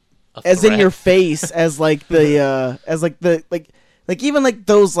 like, A as in threat. your face as, like, the, as, like, the, like, even, like,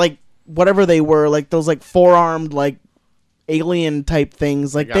 those, like, whatever they were, like, those, like, four-armed, like, alien type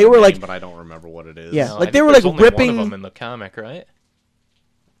things, like, I got they a were, name, like, but I don't remember what it is. Yeah. No, like, I they think were, there's like, only ripping- one of them in the comic, right?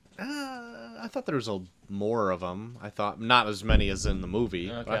 I thought there was more of them. I thought not as many as in the movie.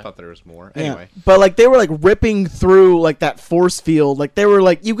 But I Okay. thought there was more. yeah. Anyway, But, like, they were, like, ripping through, like, that force field, like, they were,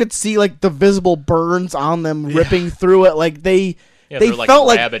 like, you could see, like, the visible burns on them ripping through it, like, they Yeah, they they're like felt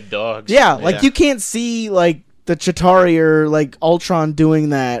like rabid dogs. yeah, like Yeah. you can't see like the Chitauri or like Ultron doing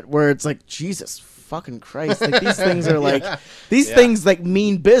that where it's like Jesus fucking Christ, like these things are like these things like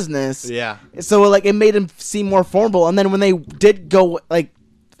mean business. yeah, So like it made him seem more formidable, and then when they did go like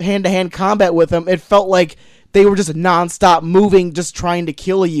hand to hand combat with him, it felt like they were just nonstop moving, just trying to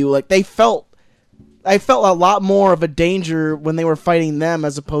kill you. Like I felt a lot more of a danger when they were fighting them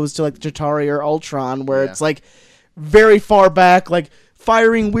as opposed to like Chitauri or Ultron, where it's like very far back, like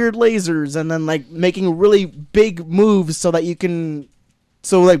firing weird lasers and then like making really big moves so that you can,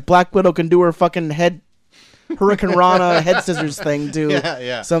 so like Black Widow can do her fucking head Hurricane Rana head scissors thing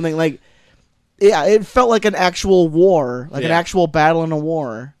to something like. Yeah, it felt like an actual war, like an actual battle in a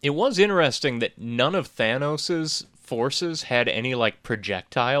war. It was interesting that none of Thanos' forces had any, like,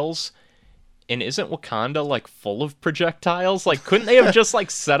 projectiles. And isn't Wakanda, like, full of projectiles? Like, couldn't they have just,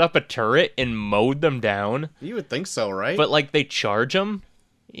 like, set up a turret and mowed them down? you would think so, right? But, like, they charge them,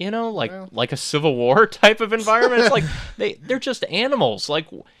 you know, like a Civil War type of environment. It's like, they're just animals. Like,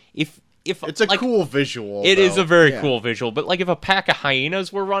 if it's a like, cool visual. It is though. a very cool visual, but like if a pack of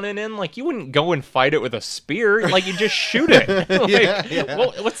hyenas were running in, like you wouldn't go and fight it with a spear, like you just shoot it. Like,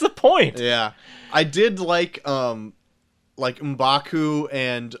 well, what's the point? Yeah, I did like M'Baku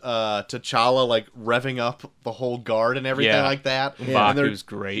and T'Challa like revving up the whole guard and everything like that. And they're- M'Baku's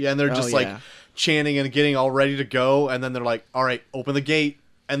great. Yeah, and they're just like chanting and getting all ready to go, and then they're like, "All right, open the gate,"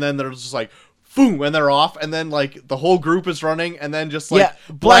 and then they're just like. Boom, and they're off, and then like the whole group is running, and then just like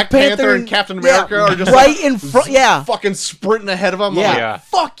Black Panther and Captain America are just right like, in front. Yeah, fucking sprinting ahead of them. Yeah. Like, Yeah.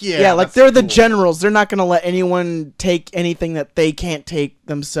 fuck yeah. yeah, like that's they're the cool. generals. They're not gonna let anyone take anything that they can't take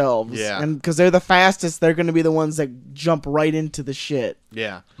themselves. Yeah. and because they're the fastest, they're gonna be the ones that jump right into the shit.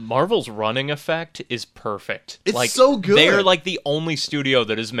 Yeah. Marvel's running effect is perfect. It's like, so good. They're like the only studio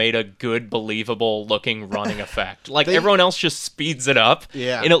that has made a good, believable looking running effect. Like everyone else just speeds it up,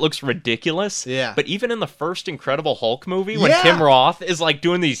 and it looks ridiculous. Yeah. But even in the first Incredible Hulk movie, when Yeah. Tim Roth is like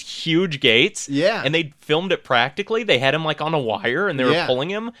doing these huge gates, Yeah. and they filmed it practically, they had him like on a wire and they were Yeah. pulling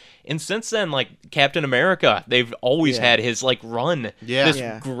him. And since then, like Captain America, they've always had his like run. Yeah. This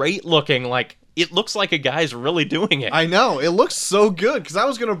Yeah. great looking like. It looks like a guy's really doing it. I know. It looks so good because I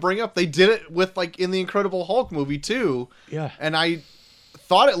was going to bring up they did it with like in the Incredible Hulk movie too. Yeah. And I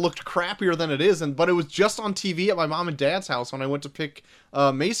thought it looked crappier than it is, but it was just on TV at my mom and dad's house when I went to pick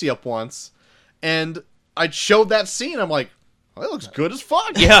Macy up once, and I showed that scene. I'm like, oh, that looks good as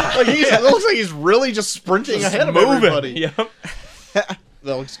fuck. Yeah. Like it looks like he's really just sprinting ahead of everybody. Yep. That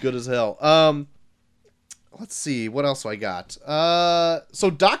looks good as hell. Let's see, what else I got? So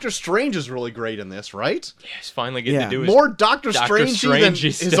Doctor Strange is really great in this, right? He's finally getting Yeah. to do his More Doctor Doctor Strange than Strangey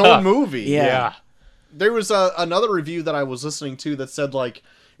his stuff. own movie. Yeah. There was another review that I was listening to that said, like,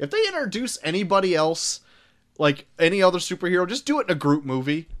 if they introduce anybody else, like any other superhero, just do it in a group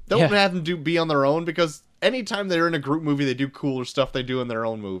movie. Don't Yeah. have them be on their own, because anytime they're in a group movie, they do cooler stuff they do in their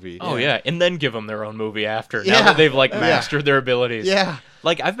own movie. Oh yeah, and then give them their own movie after. Yeah. Now that they've like Yeah. mastered their abilities. Yeah.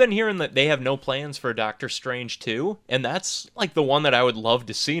 Like I've been hearing that they have no plans for Doctor Strange 2, and that's like the one that I would love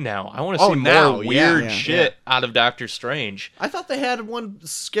to see now. I want to see now, more yeah. weird Yeah. shit out of Doctor Strange. I thought they had one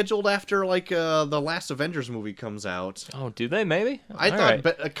scheduled after, like, the last Avengers movie comes out. Oh, do they maybe? I All thought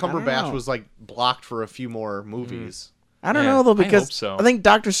right. Cumberbatch know. was, like, blocked for a few more movies. I don't Yeah, know though, I hope because so. I think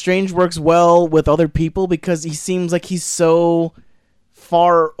Doctor Strange works well with other people because he seems like he's so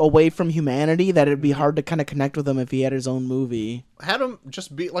far away from humanity that it'd be hard to kind of connect with him if he had his own movie. Had him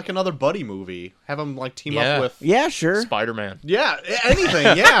just be like another buddy movie. Have him like team Yeah. up with Yeah, sure. Spider-Man.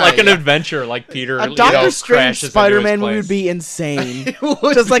 anything. Yeah, Like an yeah. adventure, like Peter, A Doctor Strange crashes into Spider-Man his movie place. would be insane. It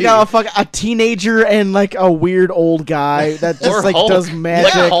would Just like be. a teenager and like a weird old guy that just Or like Hulk. does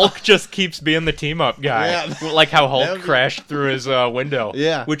magic. Like Hulk just keeps being the team up guy. Yeah. Like how Hulk That'd be- crashed through his window.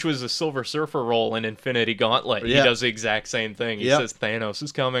 Yeah. Which was a Silver Surfer role in Infinity Gauntlet. He Yeah. does the exact same thing. He Yep. says Thanos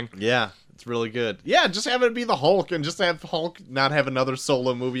is coming. Yeah, it's really good. Yeah, just have it be the Hulk, and just have Hulk not have another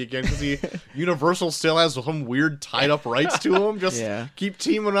solo movie again because Universal still has some weird tied up rights to him. Just Yeah. keep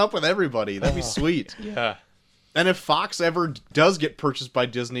teaming up with everybody. That'd be sweet. Yeah. And if Fox ever does get purchased by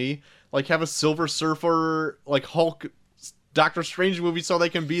Disney, like have a Silver Surfer, like Hulk, Doctor Strange movie so they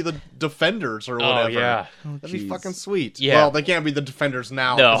can be the Defenders or whatever. Oh, yeah. That'd be jeez. fucking sweet. Yeah. Well, they can't be the Defenders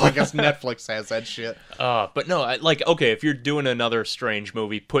now. No. 'Cause I guess Netflix has that shit. But no, okay, if you're doing another Strange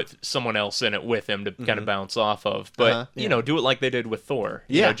movie, put someone else in it with him to kind of bounce off of. But, Uh-huh. you know, do it like they did with Thor.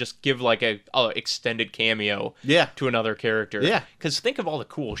 You Yeah. know, just give like a extended cameo Yeah. to another character. Yeah. Because think of all the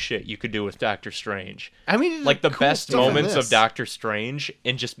cool shit you could do with Doctor Strange. I mean, Like the cool best stuff in moments this. of Doctor Strange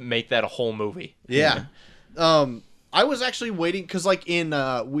and just make that a whole movie. Yeah. I was actually waiting because, like, in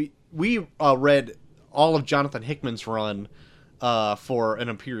we read all of Jonathan Hickman's run for an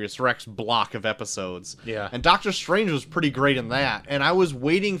Imperious Rex block of episodes. Yeah. And Doctor Strange was pretty great in that. And I was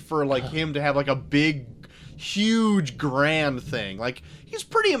waiting for like him to have like a big, huge, grand thing. Like he's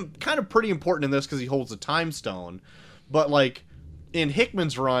pretty important in this because he holds a time stone. But like in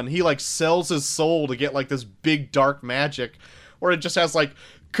Hickman's run, he like sells his soul to get like this big dark magic, where it just has like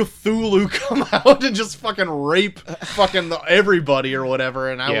Cthulhu come out and just fucking rape fucking everybody or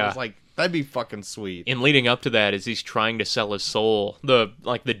whatever. And I Yeah. was like, that'd be fucking sweet. And leading up to that, as he's trying to sell his soul, the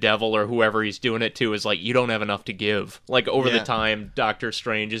devil or whoever he's doing it to is like, you don't have enough to give. Like over the Yeah. time, Doctor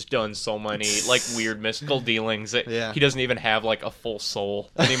Strange has done so many like weird mystical dealings that Yeah. he doesn't even have like a full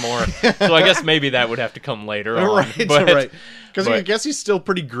soul anymore. So I guess maybe that would have to come later on. Right, But, right. Because I but- guess he's still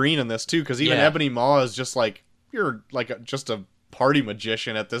pretty green in this too. Because even Yeah. Ebony Maw is just like you're like just a party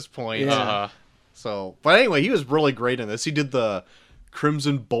magician at this point. Yeah. So, but anyway, he was really great in this. He did the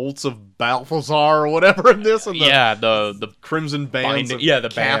Crimson Bolts of Balthazar or whatever in this, and the Yeah, the Crimson Bands Binding- of yeah, the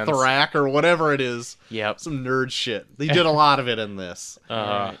bands. Catharak or whatever it is. yep. Some nerd shit. He did a lot of it in this.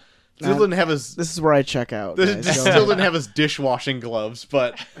 Still Now, didn't have his. This is where I check out. guys. Go Still ahead. didn't have his dishwashing gloves,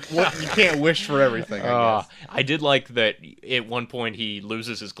 but you can't wish for everything. I guess. I did like that at one point he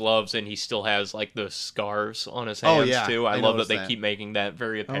loses his gloves and he still has like the scars on his Oh, hands yeah, too. I I love that noticed they that. keep making that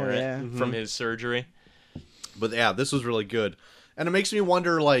very apparent yeah. from his surgery. But yeah, this was really good. And it makes me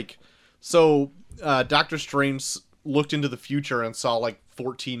wonder, like, so Doctor Strange looked into the future and saw like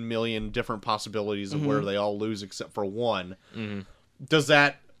 14 million different possibilities of where they all lose except for one. Does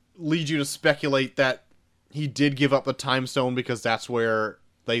that lead you to speculate that he did give up the time stone because that's where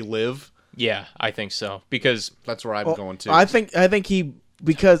they live? Yeah, I think so. Because That's where I'm Well, going to. I think he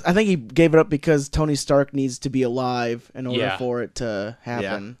gave it up because Tony Stark needs to be alive in order Yeah. for it to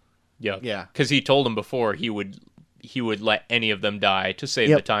happen. Yeah. because he told him before he would let any of them die to save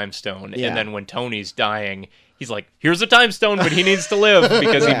Yep. the time stone. Yeah. And then when Tony's dying, he's like, "Here's a time stone, but he needs to live,"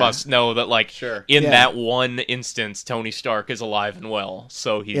 because he Yeah. must know that like Sure. in Yeah. that one instance, Tony Stark is alive and well,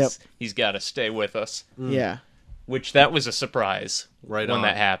 so Yep. he's got to stay with us. Yeah. Which that was a surprise Right when on.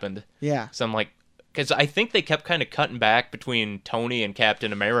 that happened. Yeah. So I'm like, because I think they kept kind of cutting back between Tony and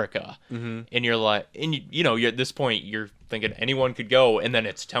Captain America, and you're like, and you're at this point you're thinking anyone could go, and then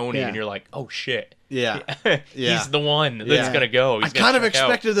it's Tony, Yeah. and you're like, oh shit, Yeah. Yeah. he's the one that's Yeah. gonna go. I He's gonna kind of check out.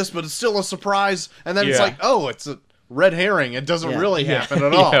 expected this, but it's still a surprise. And then it's Yeah. like, oh, it's a red herring. It doesn't Yeah. really Yeah. happen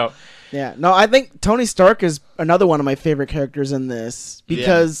at all. Yeah. Yeah. No, I think Tony Stark is another one of my favorite characters in this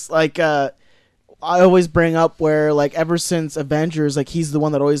because like I always bring up where like ever since Avengers, like he's the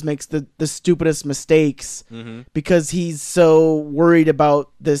one that always makes the stupidest mistakes because he's so worried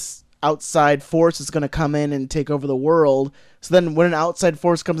about this outside force that's going to come in and take over the world. So then when an outside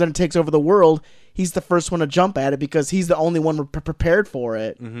force comes in and takes over the world, he's the first one to jump at it because he's the only one prepared for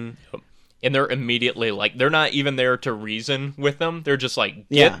it. And they're immediately like, they're not even there to reason with them. They're just like,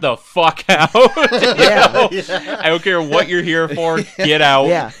 get Yeah. the fuck out. Yeah. I don't care what you're here for. Get out.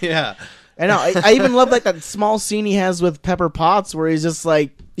 Yeah. Yeah. I know. I even love like that small scene he has with Pepper Potts where he's just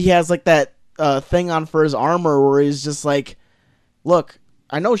like he has like that thing on for his armor where he's just like, look,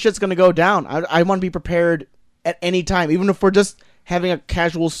 I know shit's gonna go down. I want to be prepared at any time, even if we're just having a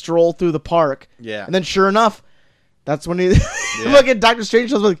casual stroll through the park. Yeah. And then sure enough, that's when he look at Doctor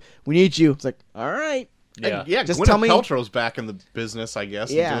Strange. Like, we need you. It's like, all right. Yeah. Yeah, Just Gwyneth tell me- Paltrow's back in the business, I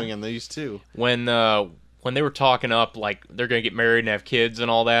guess, Yeah. and doing in these too. When when they were talking up, like, they're going to get married and have kids and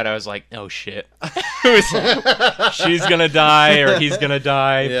all that, I was like, oh, shit. She's going to die or he's going to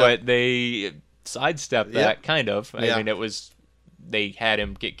die. Yeah. But they sidestepped that, Yep. kind of. I Yeah. mean, it was, they had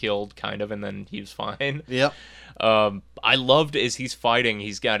him get killed, kind of, and then he was fine. Yep. I loved as he's fighting,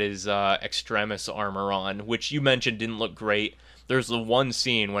 he's got his extremis armor on, which you mentioned didn't look great. There's the one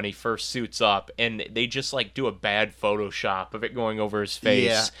scene when he first suits up, and they just, like, do a bad Photoshop of it going over his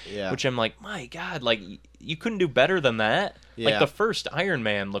face. Yeah. Which I'm like, my God, like, you couldn't do better than that. Like, Yeah. the first Iron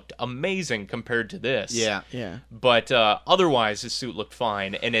Man looked amazing compared to this. Yeah. Yeah. But otherwise, his suit looked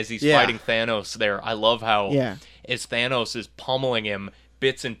fine. And as he's Yeah. fighting Thanos there, I love how Yeah. as Thanos is pummeling him,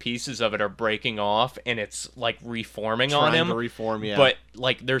 bits and pieces of it are breaking off, and it's, like, reforming on Trying him. to reform, yeah. But,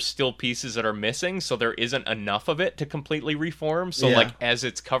 like, there's still pieces that are missing, so there isn't enough of it to completely reform. So, Yeah. like, as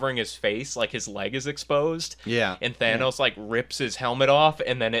it's covering his face, like, his leg is exposed. Yeah. And Thanos, like, rips his helmet off,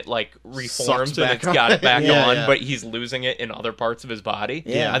 and then it, like, reforms Sucks and back it's on. got it back Yeah, on, yeah. but he's losing it in other parts of his body.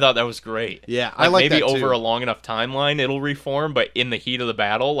 Yeah. I thought that was great. Yeah, I like maybe that, too. over a long enough timeline, it'll reform, but in the heat of the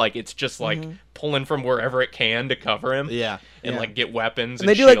battle, like, it's just, like, pulling from wherever it can to cover him. Yeah. And, Yeah. like, get weapons And and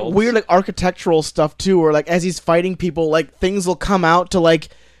they do like shields. weird like architectural stuff too, where like as he's fighting people, like things will come out to like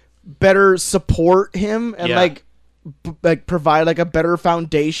better support him and Yeah. like provide like a better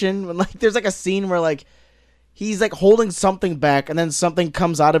foundation. And like there's like a scene where like he's like holding something back, and then something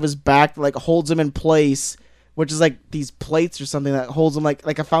comes out of his back that like holds him in place, which is like these plates or something that holds him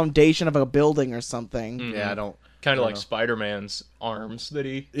like a foundation of a building or something. Yeah, I don't. Kind of I like don't know. Spider-Man's arms that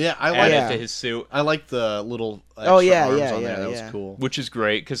he Yeah, I like. added Yeah. to his suit. I like the little extra Oh, yeah, arms yeah, on yeah, there. That yeah. was cool. Which is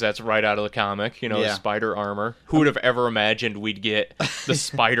great because that's right out of the comic, you know, the Yeah. spider armor. Who would have ever imagined we'd get the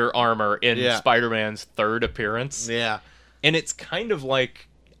spider armor in Yeah. Spider-Man's third appearance? Yeah. And it's kind of like,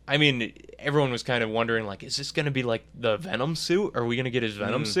 I mean, everyone was kind of wondering, like, is this going to be like the Venom suit? Are we going to get his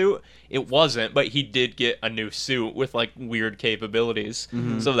Venom suit? It wasn't, but he did get a new suit with, like, weird capabilities.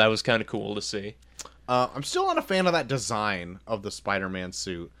 So that was kind of cool to see. I'm still not a fan of that design of the Spider-Man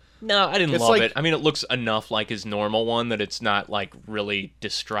suit. No, I didn't It's love like- it. I mean, it looks enough like his normal one that it's not, like, really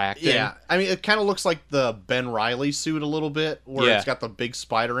distracting. Yeah, I mean, it kind of looks like the Ben Reilly suit a little bit, where Yeah. it's got the big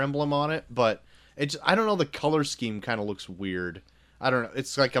spider emblem on it. But it's I don't know, the color scheme kind of looks weird. I don't know.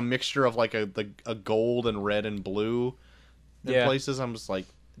 It's like a mixture of like a gold and red and blue in Yeah. places. I'm just like,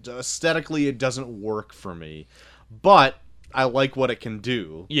 aesthetically, it doesn't work for me. But I like what it can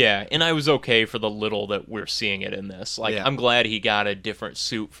do. Yeah, and I was okay for the little that we're seeing it in this. Like, Yeah. I'm glad he got a different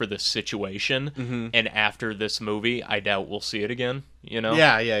suit for this situation. And after this movie, I doubt we'll see it again, you know?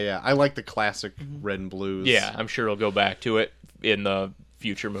 Yeah. I like the classic red and blues. Yeah, I'm sure he'll go back to it in the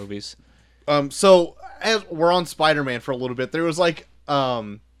future movies. So as we're on Spider-Man for a little bit, there was like,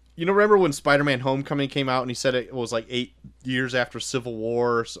 remember when Spider-Man: Homecoming came out and he said it was like 8 years after Civil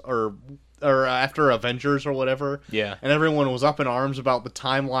War or after Avengers or whatever. Yeah. And everyone was up in arms about the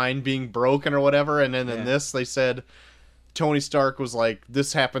timeline being broken or whatever. And then in Yeah. this, they said Tony Stark was like,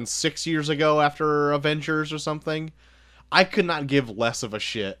 this happened 6 years ago after Avengers or something. I could not give less of a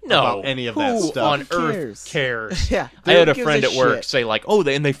shit about any of that who stuff. on Who earth cares? Yeah, I had a who gives friend a at work shit? say like, "Oh,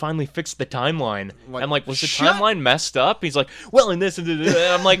 and they finally fixed the timeline." Like, I'm like, "Was the shut- timeline messed up?" He's like, "Well, in this," and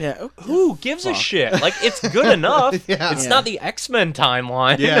I'm like, Yeah. "Who gives a shit? Like, it's good enough. Yeah. It's Yeah. not the X-Men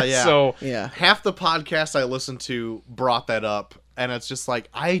timeline." Yeah. So Yeah. Half the podcast I listened to brought that up, and it's just like,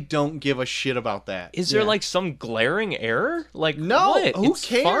 I don't give a shit about that. is there Yeah. like some glaring error? Like, No, what? who It's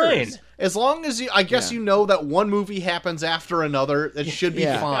cares? fine. As long as I guess Yeah. you know that one movie happens after another, it should be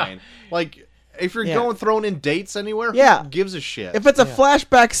Yeah. fine. Like, if you're Yeah. throwing in dates anywhere, Yeah. who gives a shit? If it's a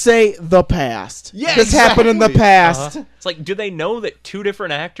flashback, say the past. Yeah, this happened in the exactly. past. It's like, do they know that 2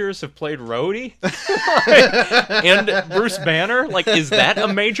 different actors have played Rhodey and Bruce Banner? Like, is that a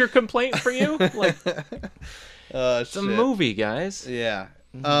major complaint for you? Like, it's a movie, guys. Yeah.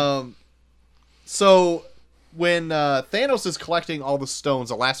 So when Thanos is collecting all the stones,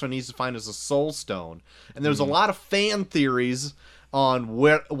 the last one he needs to find is a Soul Stone, and there's a lot of fan theories on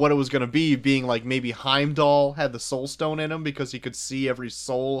what it was going to be, being like maybe Heimdall had the Soul Stone in him because he could see every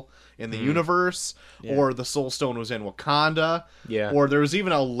soul in the universe, or the Soul Stone was in Wakanda, Yeah. or there was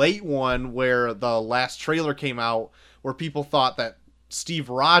even a late one where the last trailer came out where people thought that Steve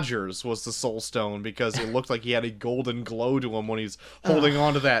Rogers was the Soul Stone because it looked like he had a golden glow to him when he's holding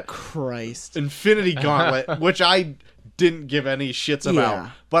on to that Christ. Infinity Gauntlet, which I didn't give any shits about. Yeah.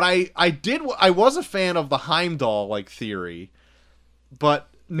 But I was a fan of the Heimdall like theory, but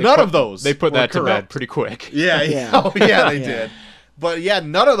none of those They put were that to bed correct. pretty quick. Yeah, Yeah. oh yeah, they Yeah. did. But yeah,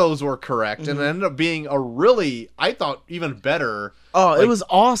 none of those were correct, and it ended up being I thought, even better. Oh, it was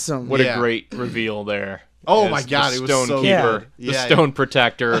awesome. What Yeah. a great reveal there. Oh as my God, the it was Stone so Keeper, good. the Yeah. Stone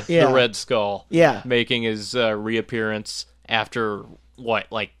Protector, Yeah. the Red Skull. Yeah. Making his reappearance after, what,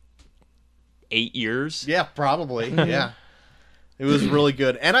 like 8 years? Yeah, probably. Mm-hmm. Yeah. It was really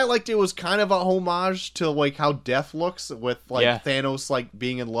good. And I liked it was kind of a homage to like how Death looks with like Yeah. Thanos like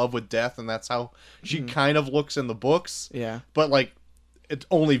being in love with Death, and that's how she kind of looks in the books. Yeah. But like it's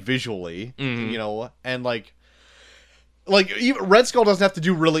only visually, Mhm. you know, and like even Red Skull doesn't have to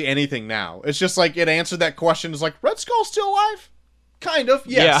do really anything now. It's just like it answered that question. It's like Red Skull's still alive? Kind of.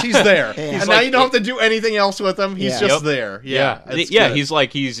 Yes, Yeah. he's there. Yeah. And He's now like- you don't have to do anything else with him. He's Yeah. just Yep. there. Yeah. it's yeah. good.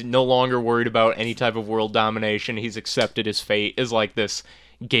 He's no longer worried about any type of world domination. He's accepted his fate as like this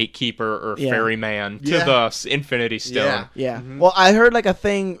gatekeeper or Yeah. ferryman to Yeah. the Infinity Stone. Yeah. Yeah. Mhm. Well, I heard like a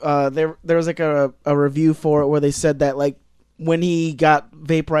thing. There was like a review for it where they said that like when he got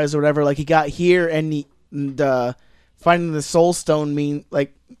vaporized or whatever, like he got here and finding the Soul Stone meaning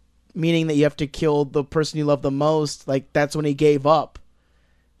that you have to kill the person you love the most. Like that's when he gave up,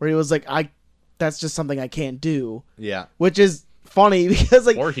 where he was like, that's just something I can't do, Yeah. which is funny because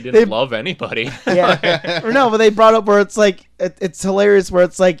like Or he didn't they- love anybody. yeah, or no, but they brought up where it's like it's hilarious where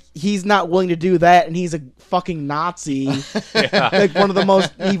it's like he's not willing to do that and he's a fucking Nazi, Yeah. like one of the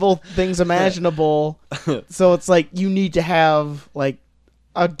most evil things imaginable. So it's like you need to have like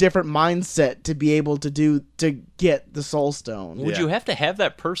a different mindset to be able to get the Soul Stone. Would Yeah. you have to have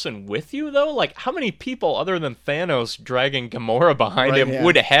that person with you though? Like, how many people other than Thanos dragging Gamora behind Right, him yeah.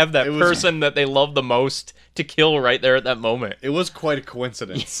 would have that It was- person that they love the most to kill right there at that moment? It was quite a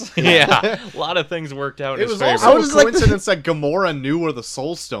coincidence. Yeah, a lot of things worked out in It his was favor. also I a was like- coincidence that Gamora knew where the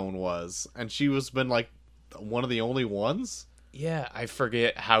Soul Stone was, and she was been like one of the only ones. Yeah, I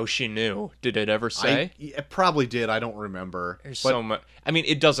forget how she knew. Did it ever say? It probably did. I don't remember. There's But- so much. I mean,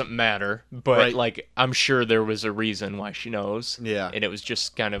 it doesn't matter, but Right. like, I'm sure there was a reason why she knows. Yeah. and it was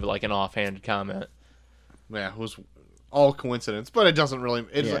just kind of like an offhand comment. Yeah, it was all coincidence, but it doesn't really.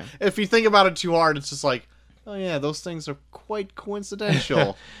 It's Yeah. if you think about it too hard, it's just like, oh yeah, those things are quite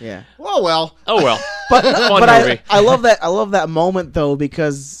coincidental. Yeah, Oh well. Oh well, but Fun but movie. I love that moment though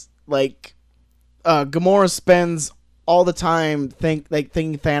because like Gamora spends all the time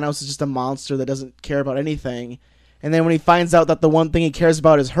thinking Thanos is just a monster that doesn't care about anything, and then when he finds out that the one thing he cares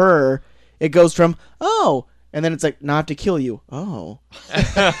about is her, it goes from oh, and then it's like not to kill you. Oh,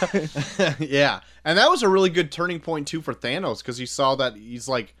 Yeah, and that was a really good turning point too for Thanos because you saw that he's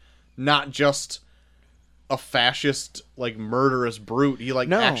like not just a fascist like murderous brute. He like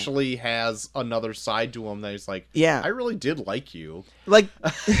No. actually has another side to him that he's like, Yeah. I really did like you. like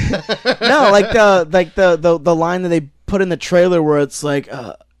no, like the line that they put in the trailer where it's like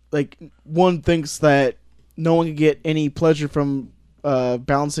one thinks that no one can get any pleasure from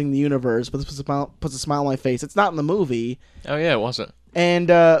balancing the universe, but this puts a smile on my face. It's not in the movie. oh yeah, it wasn't. And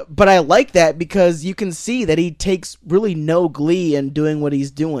but I like that because you can see that he takes really no glee in doing what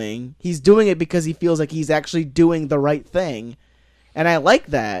he's doing. He's doing it because he feels like he's actually doing the right thing. And I like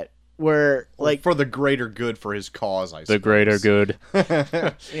that where like for the greater good for his cause, I suppose. The greater good.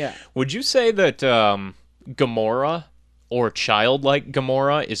 yeah. Would you say that Gamora or childlike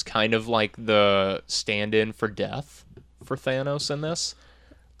Gamora is kind of like the stand-in for death for Thanos in this?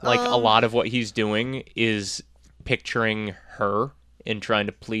 Like a lot of what he's doing is picturing her and trying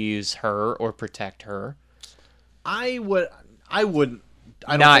to please her or protect her. I wouldn't. I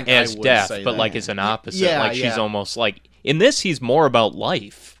don't Not think I as would death, say but that. like as an opposite. Yeah, like she's yeah. almost like in this he's more about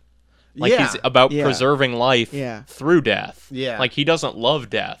life. Like Yeah. he's about Yeah. preserving life Yeah. through death. Yeah. Like he doesn't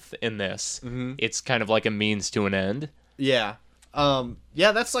love death in this. Mhm. It's kind of like a means to an end. Yeah.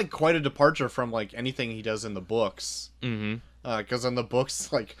 Yeah, that's like quite a departure from like anything he does in the books. Mm-hmm. Because in the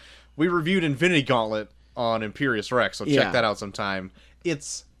books, like we reviewed Infinity Gauntlet on Imperious Rex, so Yeah. check that out sometime.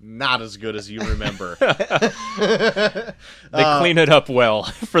 It's not as good as you remember. They clean it up well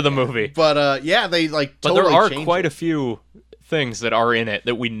for the movie. But yeah, they like But totally there are changed quite it. a few things that are in it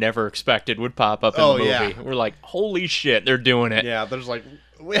that we never expected would pop up in Oh, the movie. yeah. We're like, holy shit, they're doing it. Yeah, there's like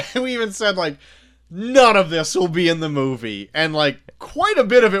we even said like none of this will be in the movie, and like quite a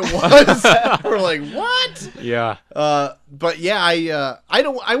bit of it was. We're like, what? Yeah. But yeah,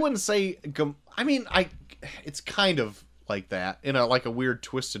 I wouldn't say. It's kind of like that in a like a weird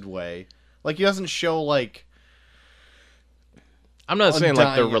twisted way. Like he doesn't show like. I'm not saying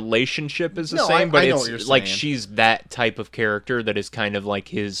like the Undying. relationship is the No, same, I but know it's what you're like saying. she's that type of character that is kind of like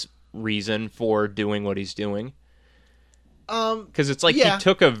his reason for doing what he's doing. Because it's like Yeah. he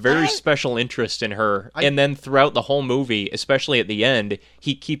took a very I- special interest in her, I- and then throughout the whole movie, especially at the end,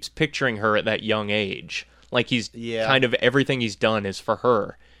 he keeps picturing her at that young age. Like he's Yeah. kind of everything he's done is for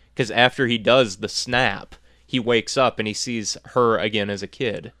her. Because after he does the snap, he wakes up and he sees her again as a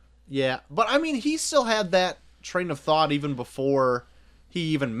kid. Yeah, but I mean, he still had that train of thought even before he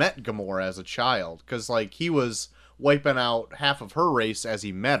even met Gamora as a child, because like he was wiping out half of her race as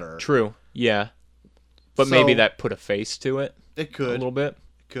he met her. True. Yeah. But So- maybe that put a face to it It a could, little bit.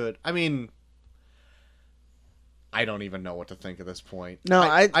 could. I mean, I don't even know what to think at this point. No,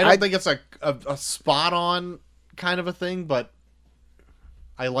 I I don't think it's a spot on kind of a thing, but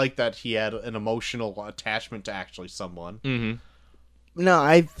I like that he had an emotional attachment to actually someone. Mm-hmm. No,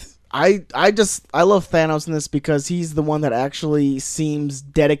 I love Thanos in this because he's the one that actually seems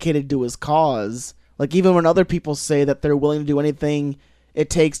dedicated to his cause. Like, even when other people say that they're willing to do anything it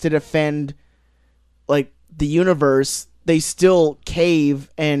takes to defend, like, the universe, they still cave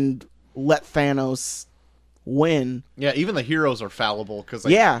and let Thanos win. Yeah, even the heroes are fallible because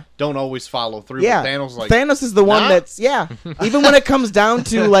they Yeah. don't always follow through. Yeah, But Thanos is like, Thanos is the one "Nah." that's even when it comes down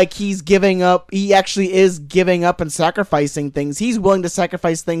to like he's giving up, he actually is giving up and sacrificing things. He's willing to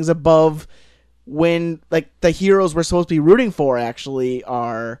sacrifice things above when like the heroes we're supposed to be rooting for actually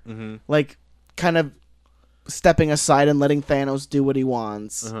are like kind of stepping aside and letting Thanos do what he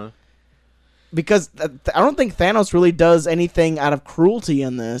wants. Because I don't think Thanos really does anything out of cruelty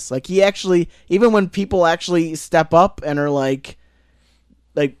in this. Like, he actually, even when people actually step up and are like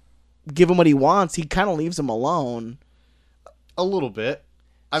give him what he wants, he kind of leaves him alone. a little bit.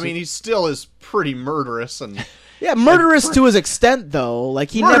 I mean, he still is pretty murderous and Yeah, murderous to his extent, though. Like,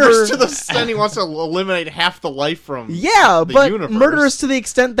 he murderous never... to the extent he wants to eliminate half the life from Yeah, the but universe. murderous to the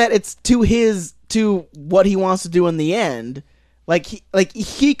extent that it's to what he wants to do in the end. Like,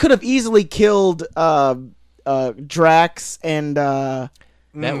 he could have easily killed Drax and...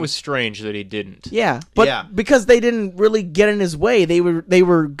 That was strange that he didn't. Yeah, but Yeah. because they didn't really get in his way, they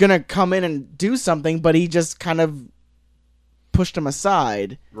were gonna come in and do something, but he just kind of pushed him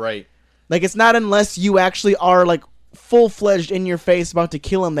aside. Right. Like, it's not unless you actually are like full-fledged in your face about to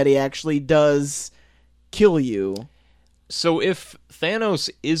kill him that he actually does kill you. So if Thanos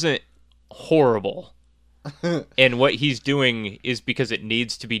isn't horrible and what he's doing is because it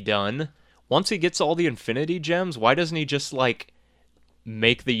needs to be done, once he gets all the Infinity Gems, why doesn't he just like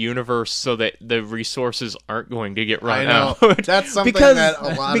make the universe so that the resources aren't going to get run I know. out? That's something Because- that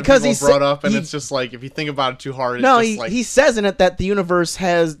a lot of because people he brought sa- up, and he- it's just like, if you think about it too hard, it's No, just like... he says in it that the universe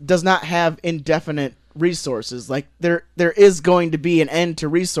does not have indefinite resources. Like, there is going to be an end to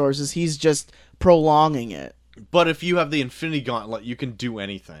resources. He's just prolonging it. But if you have the Infinity Gauntlet, you can do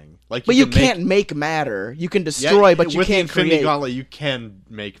anything. Like, But you can make- can't make matter. You can destroy, but you with can't the Infinity create. Gauntlet, you can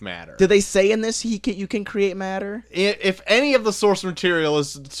make matter. Did they say in this you can create matter? If any of the source material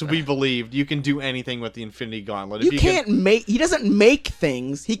is to be believed, you can do anything with the Infinity Gauntlet. You can't make. He doesn't make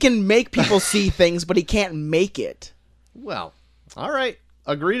things. He can make people see things, but he can't make it. Well, all right.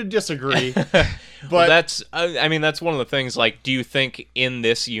 Agree to disagree. But But that's, I mean, that's one of the things. Like, do you think in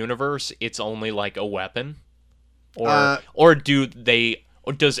this universe it's only like a weapon, or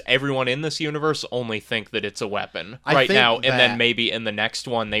does everyone in this universe only think that it's a weapon I right think now, and that- then maybe in the next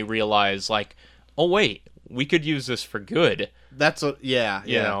one they realize like, oh wait, we could use this for good, that's a yeah.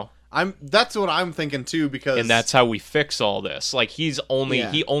 you know. That's what I'm thinking too, because And that's how we fix all this. Like, he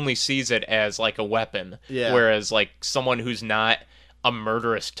only sees it as like a weapon, Yeah. whereas like someone who's not a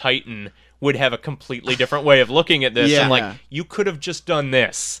murderous titan would have a completely different way of looking at this. Yeah. And like, you could have just done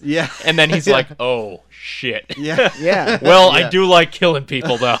this. Yeah. And then he's Yeah. like, oh shit. yeah. Yeah. Well, Yeah. I do like killing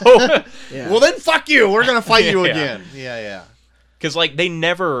people though. Yeah. Well, then fuck you. We're gonna fight you Yeah. again. Yeah. Because like they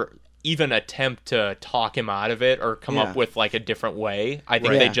never even attempt to talk him out of it or come Yeah. up with like a different way. I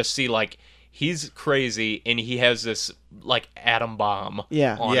think Right. they Yeah. just see like he's crazy and he has this like atom bomb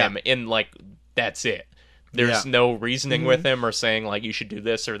Yeah. on Yeah. him, and like that's it. There's Yeah. no reasoning with him or saying like you should do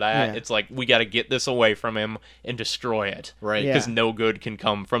this or that. Yeah. It's like we got to get this away from him and destroy it. Right. Yeah. Because no good can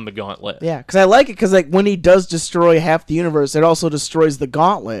come from the gauntlet. Yeah, because I like it because like when he does destroy half the universe, it also destroys the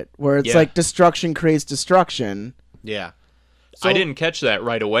gauntlet, where it's Yeah. like destruction creates destruction. Yeah. I didn't catch that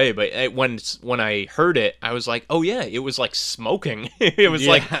right away, but when I heard it, I was like, "Oh yeah, it was like smoking. It was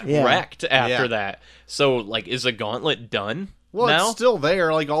Yeah. like Yeah. wrecked after Yeah. that." So like, is the gauntlet done Well, now? it's still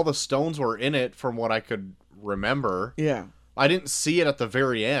there. Like, all the stones were in it, from what I could remember. Yeah. I didn't see it at the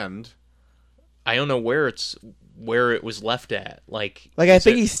very end. I don't know where it was left at. Like Like I is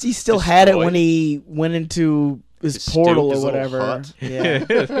think it he still had it when destroyed? he went into his His portal stoop, or his little whatever. hut. Yeah.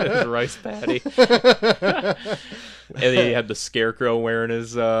 his rice patty, and he had the scarecrow wearing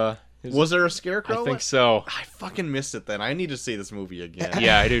his. Was there a scarecrow? I think so. I fucking missed it then. I need to see this movie again.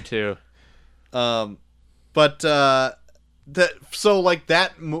 Yeah, I do too. But so like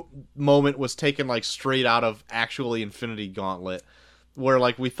that moment was taken like straight out of actually Infinity Gauntlet, where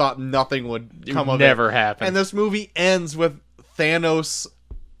like we thought nothing would come of it. Never happened. And this movie ends with Thanos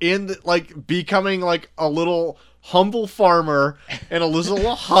in like becoming like a little humble farmer in a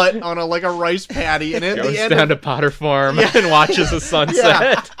little hut on a rice paddy, and in Goes the end down of, to Potter Farm and watches the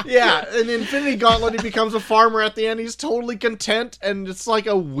sunset. yeah, in Infinity Gauntlet, he becomes a farmer at the end. He's totally content, and it's like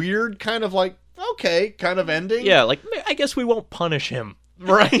a weird kind of like, okay, kind of ending. Yeah, like, I guess we won't punish him.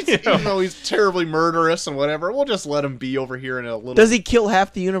 Right? You know? Even though he's terribly murderous and whatever, we'll just let him be over here in a little... Does he kill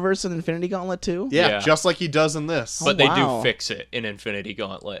half the universe in Infinity Gauntlet too? Yeah, Yeah. just like he does in this. But they wow. do fix it in Infinity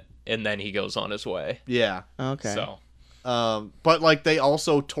Gauntlet, and then he goes on his way. Yeah. Okay. So, But like they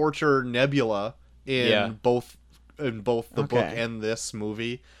also torture Nebula in Yeah. both the book Okay. and this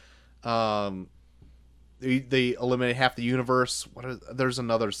movie. They eliminate half the universe. There's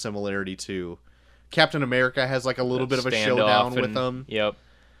another similarity too. Captain America has like a little bit of a standoff showdown with and- them. Yep.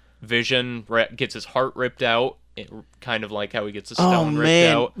 Vision gets his heart ripped out, kind of like how he gets his Oh stone ripped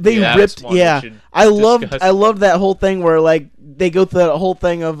man, out. they Yeah, ripped. that's one we Yeah, should I loved discuss. that whole thing where like they go through that whole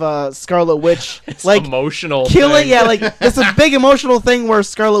thing of Scarlet Witch, It's like emotional killing. thing. Yeah, like it's a big emotional thing where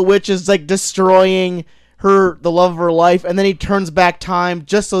Scarlet Witch is like destroying the love of her life, and then he turns back time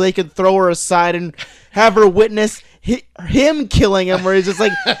just so they could throw her aside and have her witness him killing him, where he's just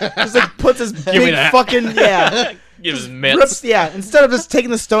like puts his me big that. fucking Gives just mitts. rips, instead of just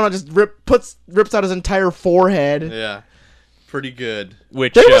taking the stone out, just rips out his entire forehead. Yeah. Pretty good.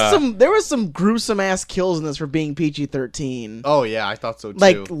 Which There was some gruesome ass kills in this for being PG-13. Oh yeah, I thought so too.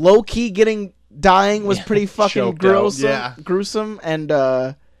 Like low key dying was pretty fucking choked out. gruesome,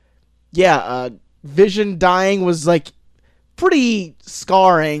 and Vision dying was like pretty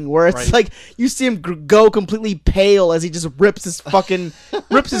scarring, where it's Right. like you see him go completely pale as he just rips his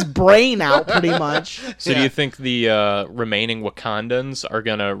brain out pretty much. So do you think the remaining Wakandans are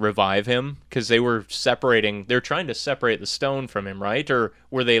gonna revive him? Because they were separating. They're trying to separate the stone from him, right? Or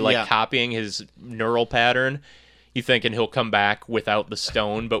were they like Yeah. copying his neural pattern? You thinking he'll come back without the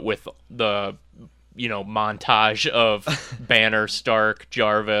stone, but with the montage of Banner, Stark,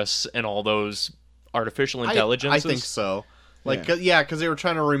 Jarvis, and all those artificial intelligences? I think so. Like, Yeah. because they were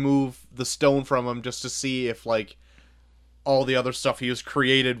trying to remove the stone from him just to see if like all the other stuff he was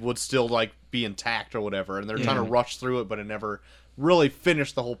created would still like be intact or whatever, and they're trying to rush through it, but it never really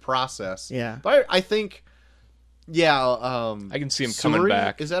finished the whole process. Yeah. But I think, I can see him coming Suri?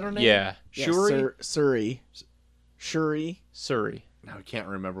 back. Is that her name? Yeah, Shuri? Shuri. Suri. No, I can't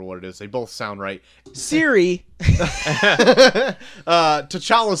remember what it is. They both sound right. Siri.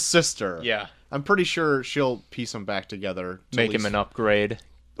 T'Challa's sister. Yeah, I'm pretty sure she'll piece them back together. to make at him least- an upgrade.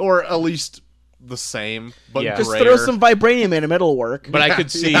 or at least the same, but Yeah. Just grayer. throw some vibranium in him, it'll work. But I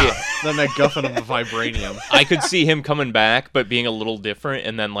could see. the MacGuffin of the vibranium. I could see him coming back, but being a little different,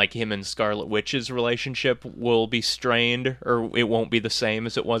 and then like him and Scarlet Witch's relationship will be strained, or it won't be the same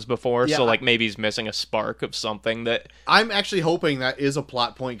as it was before. Yeah, So like maybe he's missing a spark of something that. I'm actually hoping that is a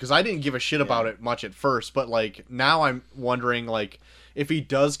plot point because I didn't give a shit about it much at first, but like now I'm wondering like if he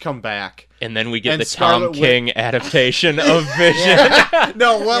does come back. And then we get And the Scarlet Tom King adaptation of Vision.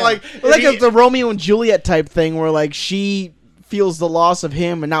 No, well, like like if he- the Romeo and Juliet type thing where like she feels the loss of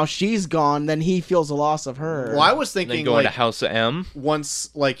him and now she's gone, then he feels the loss of her. well, I was And then thinking go like into House of M. once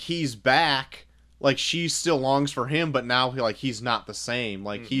like he's back, like she still longs for him, but now he's not the same.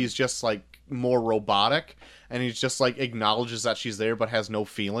 Like he's just like more robotic, and he's just like acknowledges that she's there, but has no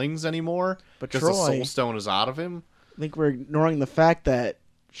feelings anymore But because the Troy- Soul Stone is out of him. I think we're ignoring the fact that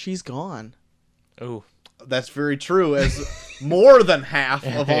she's gone. Oh, That's very true. As more than half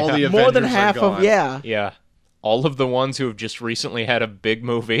of all the Avengers More than are half gone. of yeah. All of the ones who have just recently had a big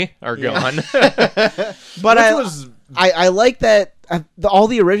movie are gone. But Which I like that all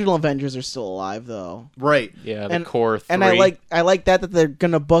the original Avengers are still alive though. right. Yeah, the And- core three. And I like that they're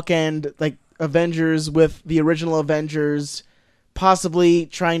gonna bookend like Avengers with the original Avengers, possibly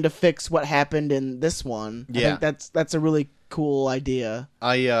trying to fix what happened in this one. I Yeah. think that's a really cool idea.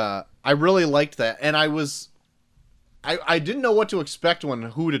 I really liked that, and I didn't know what to expect when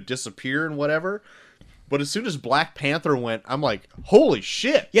who to disappear and whatever. But as soon as Black Panther went, I'm like, holy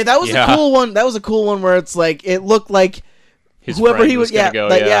shit! Yeah, that was Yeah. a cool one. That was a cool one where it's like it looked like His whoever friend he was, gonna go,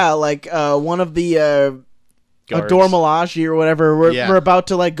 like one of the Guards. Adore Malachi or whatever. We're about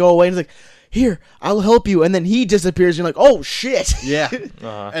to like go away, and he's like, "Here, I'll help you," and then he disappears. You're like, "Oh shit!" Yeah,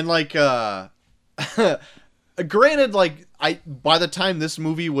 Uh-huh. and like, granted, like by the time this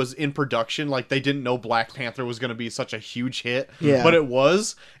movie was in production, like they didn't know Black Panther was going to be such a huge hit. Yeah. But it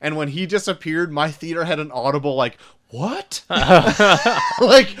was, and when he disappeared, my theater had an audible like, "What?"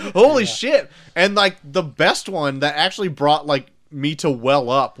 Like, holy shit! And like the best one that actually brought like me to well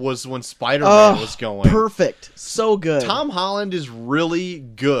up was when Spider-Man was going. Perfect. So good. Tom Holland is really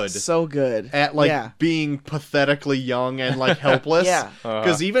good So good. at like Yeah. being pathetically young and like helpless. Yeah.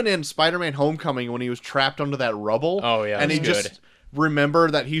 Because even in Spider-Man: Homecoming, when he was trapped under that rubble, Oh, yeah, and he that's good. just remember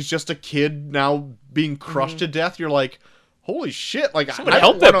that he's just a kid now being crushed to death. You're like, holy shit! Like, Somebody I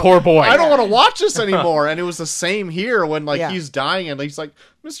help don't that wanna- poor boy. I don't want to watch this anymore. And it was the same here when like Yeah. he's dying and he's like,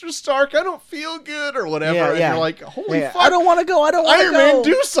 Mr. Stark, I don't feel good or whatever. Yeah, and yeah. you're like, holy Yeah. fuck! I don't want to go. I don't want to Iron go. Man,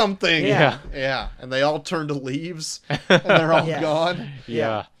 do something. Yeah. Yeah. And they all turn to leaves and they're all Yeah. gone.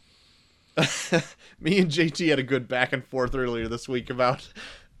 Yeah. Me and JT had a good back and forth earlier this week about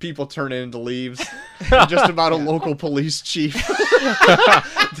people turning into leaves. Just about a local police chief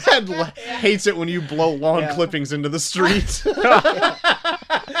that hates it when you blow lawn Yeah. clippings into the street.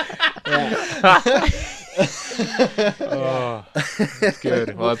 Oh, that's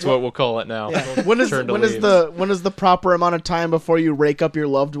good. Well, that's what we'll call it now. Yeah. When is Turn to when is leaves. the proper amount of time before you rake up your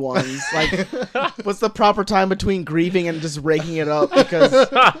loved ones? Like, what's the proper time between grieving and just raking it up? Because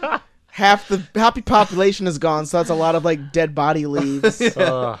half the happy population is gone, so that's a lot of like dead body leaves.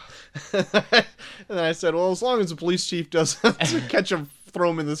 Ugh. And then I said, well, as long as the police chief doesn't catch him, throw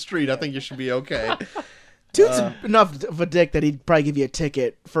him in the street, I think you should be okay. Dude's enough of a dick that he'd probably give you a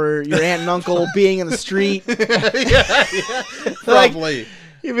ticket for your aunt and uncle being in the street. yeah, probably.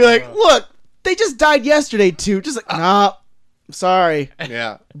 He'd be like, "Look, they just died yesterday too." Just like, nah, sorry,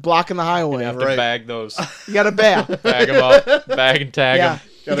 Yeah. blocking the highway. Have to Right. bag those. You got a bag. Bag them up. Bag and tag Yeah, them.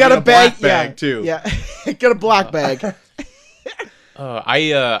 you Gotta got get a a bag. black bag, yeah. too. Yeah, get a black bag.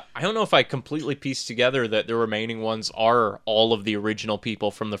 I don't know if I completely pieced together that the remaining ones are all of the original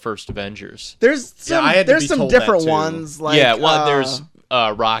people from the first Avengers. There's some. I had to there's be some told that, different too. ones. Like yeah, well, there's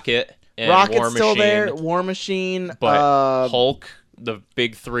Rocket and Rocket's War still Machine, there. War Machine. but Hulk, the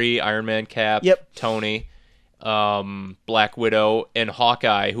big three, Iron Man, Cap, Yep. Tony, Black Widow, and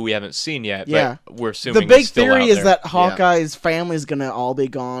Hawkeye, who we haven't seen yet. Yeah. But we're assuming the big is still theory out is there. that Hawkeye's family's gonna all be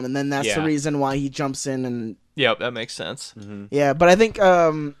gone, and then that's the Yeah. reason why he jumps in and Yep, that makes sense. yeah. But I think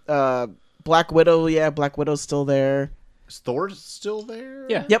Black Widow. Yeah, Black Widow's still there. Is Thor still there?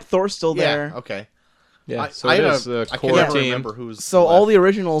 Yeah. Yep, Thor's still Yeah, there. okay. Yeah, I, so I, it had is a- the I core can never team. remember who's So left. all the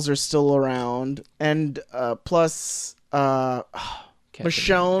originals are still around, and plus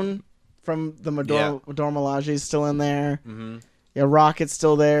Michonne from the Dora Milaje is still in there. Mm-hmm. Yeah, Rocket's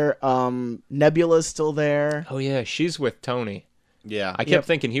still there. Nebula's still there. Oh yeah, she's with Tony. Yeah. I kept Yep.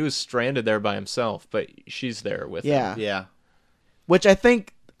 thinking he was stranded there by himself, but she's there with him. Yeah. Yeah. Which I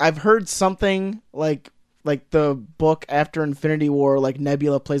think I've heard something like the book after Infinity War, like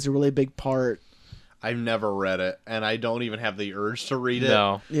Nebula plays a really big part. I've never read it, and I don't even have the urge to read it.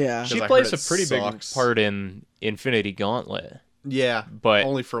 No, Yeah. she I plays heard a it pretty sucks. big part in Infinity Gauntlet. Yeah. But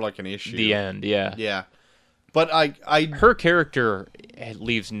only for like an issue. the end, yeah. Yeah. But I Her character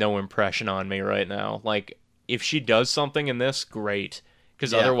leaves no impression on me right now. Like, if she does something in this, great.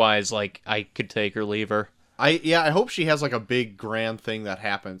 Because Yeah. otherwise, like, I could take her, leave her. I hope she has like a big grand thing that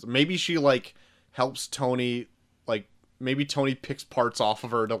happens. Maybe she like helps Tony, like maybe Tony picks parts off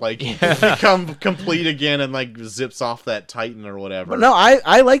of her to like become complete again and like zips off that Titan or whatever. But no,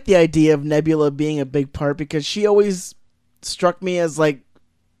 I like the idea of Nebula being a big part because she always struck me as like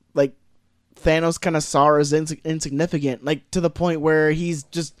Thanos kind of saw her as insignificant, like to the point where he's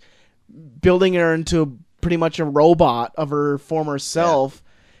just building her into pretty much a robot of her former self.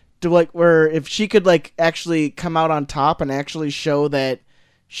 To like where if she could like actually come out on top and actually show that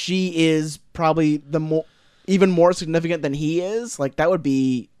she is probably even more significant than he is, like that would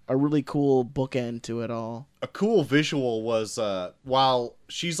be a really cool bookend to it all. A cool visual was while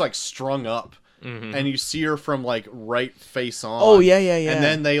she's like strung up and you see her from like right face on. Oh yeah. And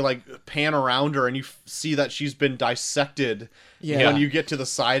then they like pan around her and you see that she's been dissected. Yeah. When you get to the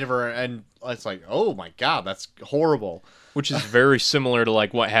side of her and it's like, oh my god, that's horrible. Which is very similar to,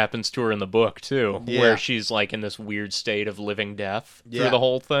 like, what happens to her in the book, too. Yeah. Where she's, like, in this weird state of living death Yeah. through the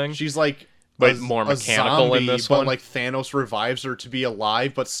whole thing. She's like But more mechanical zombie, in this but one. like Thanos revives her to be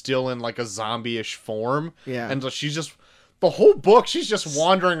alive, but still in like a zombie-ish form. Yeah. And so she's just the whole book. She's just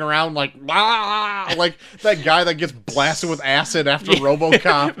wandering around like like that guy that gets blasted with acid after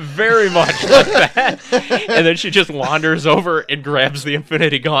RoboCop. Very much like that. And then she just wanders over and grabs the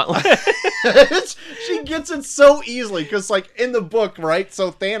Infinity Gauntlet. She gets it so easily because like in the book, right?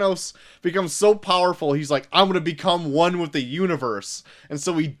 So Thanos becomes so powerful. He's like, I'm gonna become one with the universe, and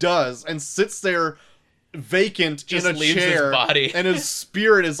so he does, and sits there vacant Just in a leaves his chair, body. and his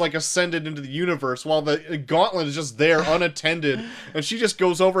spirit is like ascended into the universe, while the gauntlet is just there unattended, and she just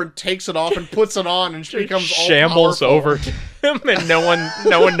goes over and takes it off and puts it on, and she becomes shambles all-powerful. over to him, and no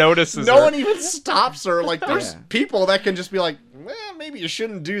one notices No her. one even stops her. Like, there's Yeah. people that can just be like, maybe you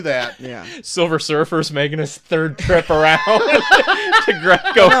shouldn't do that. Yeah. Silver Surfer's making his third trip around to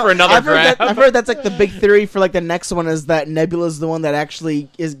go for another I've heard, grab. I've heard that's like the big theory for like the next one is that Nebula's the one that actually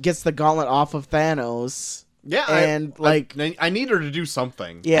gets the gauntlet off of Thanos. Yeah, And, like- I need her to do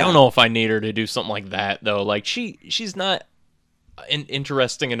something. Yeah. I don't know if I need her to do something like that though. Like she's not an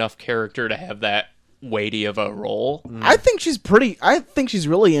interesting enough character to have that weighty of a role. I think she's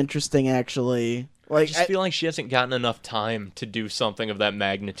really interesting actually. I Like just feel like she hasn't gotten enough time to do something of that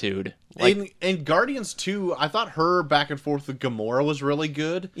magnitude. Like, in Guardians 2, I thought her back and forth with Gamora was really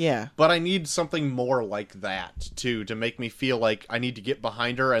good. yeah. But I need something more like that, too, to make me feel like I need to get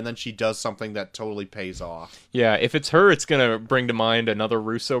behind her, and then she does something that totally pays off. yeah, if it's her, it's gonna bring to mind another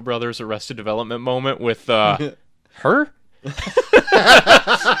Russo brothers Arrested Development moment with her.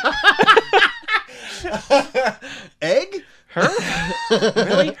 Egg? Her?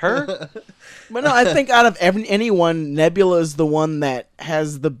 Really? Her? But no, I think out of anyone, Nebula is the one that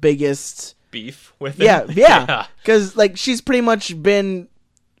has the biggest. Beef with it? Yeah. Because like she's pretty much been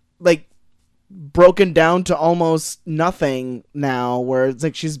like broken down to almost nothing now, where it's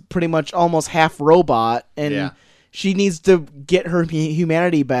like she's pretty much almost half robot, and Yeah. she needs to get her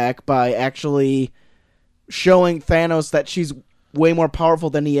humanity back by actually showing Thanos that she's way more powerful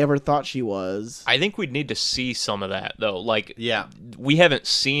than he ever thought she was. I think we'd need to see some of that though. Like, Yeah. we haven't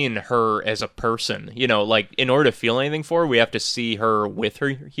seen her as a person. You know, like in order to feel anything for her, we have to see her with her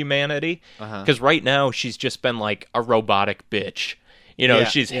humanity. Because right now she's just been like a robotic bitch. You know, Yeah.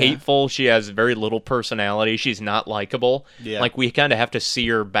 she's Yeah. hateful. She has very little personality. She's not likable. Yeah. Like, we kind of have to see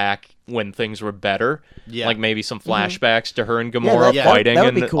her back when things were better. Yeah. Like maybe some flashbacks to her and Gamora that- fighting that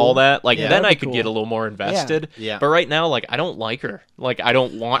would be and cool. all that. Like, Yeah. then That would I be could get a cool. little more invested. Yeah. But right now, like, I don't like her. Like, I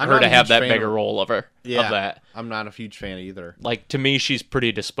don't want I'm her not to a have huge that fan bigger of- role of her. Yeah. Of that. I'm not a huge fan either. Like, to me, she's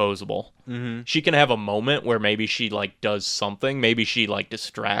pretty disposable. Mm-hmm. She can have a moment where maybe she like does something. Maybe she like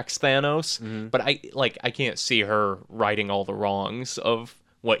distracts Thanos. But I can't see her righting all the wrongs of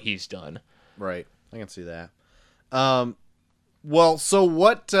what he's done. Right. I can see that. Well, so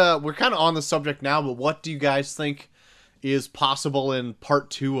what, we're kind of on the subject now, but what do you guys think is possible in part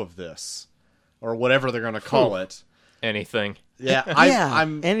 2 of this? Or whatever they're going to call it. Anything. Yeah.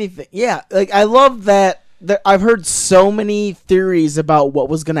 I'm anything. Yeah, like I love that. I've heard so many theories about what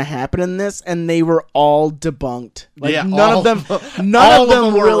was going to happen in this, and they were all debunked. Like Yeah, none all of them, of none all of of them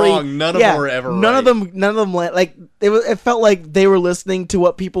them were really. wrong. None of them were ever None of right. them. Like it felt like they were listening to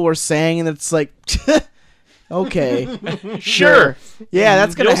what people were saying, and it's like, okay, Sure. yeah,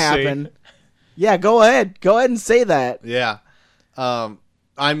 that's gonna You'll see. happen. Yeah, go ahead and say that. Yeah.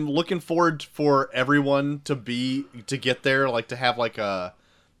 I'm looking forward for everyone to get there, like to have like a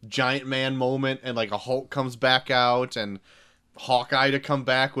Giant Man moment, and like a Hulk comes back out, and Hawkeye to come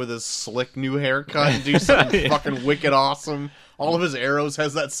back with his slick new haircut and do something fucking wicked awesome. All of his arrows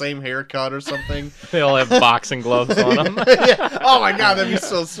has that same haircut or something. They all have boxing gloves on them. Yeah. Oh my god, that'd be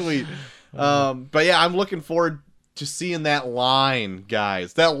so sweet. But yeah, I'm looking forward to seeing that line,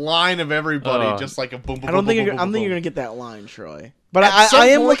 guys. That line of everybody, just like a boom, boom. I don't boom, think boom, I don't boom, think you're boom. gonna get that line, Troy. But At some I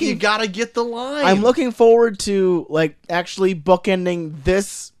am point, looking. You gotta get the line. I'm looking forward to like actually bookending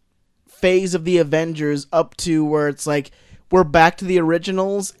this phase of the Avengers up to where it's like we're back to the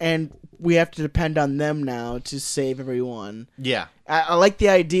originals and we have to depend on them now to save everyone. Yeah. I like the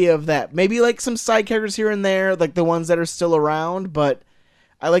idea of that. Maybe like some side characters here and there, like the ones that are still around, but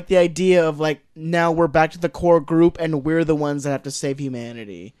I like the idea of like now we're back to the core group and we're the ones that have to save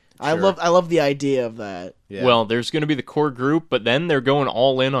humanity. I Sure. love the idea of that. Yeah. Well, there's going to be the core group, but then they're going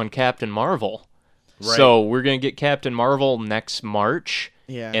all in on Captain Marvel. Right. So we're going to get Captain Marvel next March.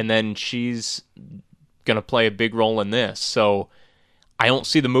 Yeah. And then she's going to play a big role in this. So I don't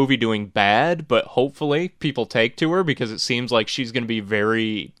see the movie doing bad, but hopefully people take to her because it seems like she's going to be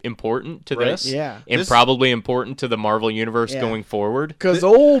very important to Right. this. Yeah. And This- probably important to the Marvel Universe Yeah. going forward. Cause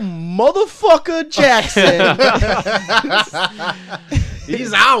old motherfucker Jackson.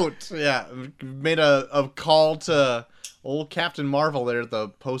 He's out. Yeah, made a call to old Captain Marvel there at the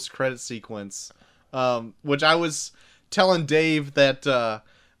post-credit sequence, which I was telling Dave that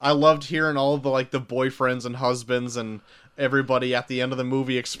I loved hearing all of the boyfriends and husbands and everybody at the end of the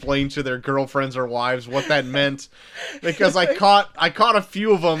movie explain to their girlfriends or wives what that meant, because I caught a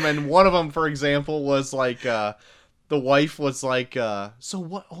few of them, and one of them, for example, was like the wife was like, so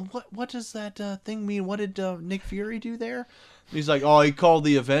what does that thing mean? What did Nick Fury do there? He's like, oh, he called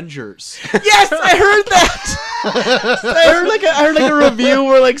the Avengers. Yes, I heard that. I heard like a review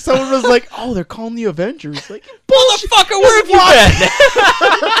where like someone was like, "Oh, they're calling the Avengers." Like, Motherfucker, where have you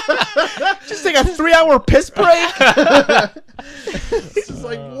been? just like a 3-hour piss break. It's just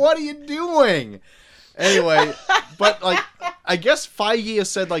like, what are you doing? Anyway, but like, I guess Feige has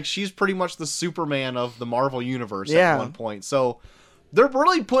said like she's pretty much the Superman of the Marvel universe at one point. So they're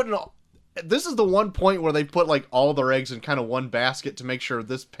really putting. This is the one point where they put like all their eggs in kind of one basket to make sure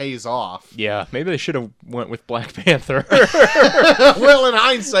this pays off. Yeah, maybe they should have went with Black Panther. Well, in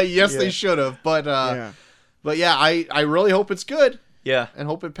hindsight, yes, they should have. But yeah, I really hope it's good. Yeah. And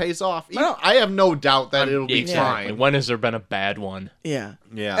hope it pays off. I have no doubt that it'll be fine. When has there been a bad one? Yeah.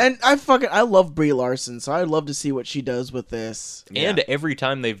 Yeah. And I love Brie Larson, so I'd love to see what she does with this. And every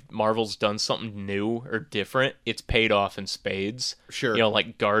time Marvel's done something new or different, it's paid off in spades. Sure. You know,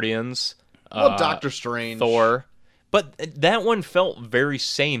 like Guardians. Well, Doctor Strange. Thor. But that one felt very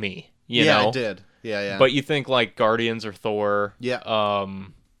samey, you know? Yeah, it did. Yeah. But you think like Guardians or Thor. Yeah.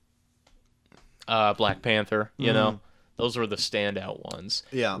 Black Panther, you know? Those were the standout ones.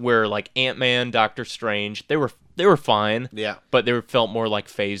 Yeah. Where like Ant-Man, Doctor Strange, they were fine. Yeah. But they felt more like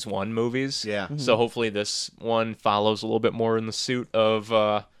Phase 1 movies. Yeah. So hopefully this one follows a little bit more in the suit of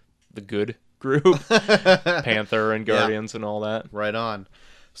the good group. Panther and Guardians and all that. Right on.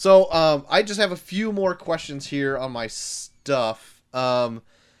 So I just have a few more questions here on my stuff.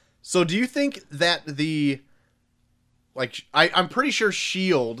 So do you think that I'm pretty sure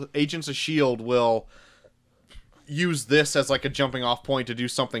S.H.I.E.L.D., Agents of S.H.I.E.L.D. will use this as like a jumping off point to do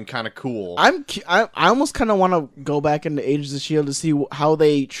something kind of cool. I almost kind of want to go back into Agents of S.H.I.E.L.D. to see how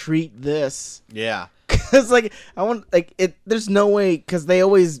they treat this. Yeah. Because like I want like it. There's no way, because they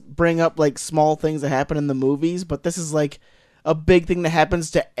always bring up like small things that happen in the movies, but this is like a big thing that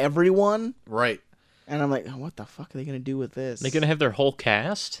happens to everyone. Right. And I'm like, oh, what the fuck are they gonna do with this? They're gonna have their whole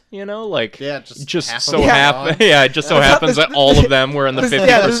cast, you know, like just half so of them happen. gone. Yeah, it just so happens that all of them were in the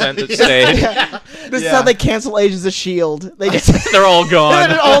 50% that stayed. This is how they cancel Agents of S.H.I.E.L.D. They just They're all gone.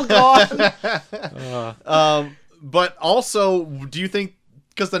 they're all gone. But also, do you think,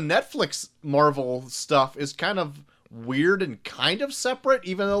 because the Netflix Marvel stuff is kind of weird and kind of separate,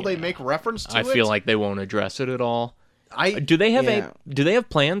 even though they make reference to it? I feel like they won't address it at all. Do they have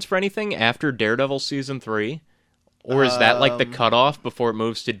plans for anything after Daredevil season 3? Or is that like the cutoff before it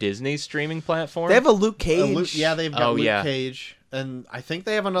moves to Disney's streaming platform? They have a Luke Cage. they've got Luke Cage, and I think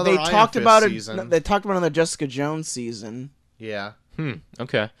they have another. They Iron talked Fist about season. it. They talked about it in the Jessica Jones season. Yeah.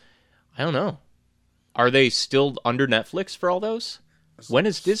 Okay. I don't know. Are they still under Netflix for all those? When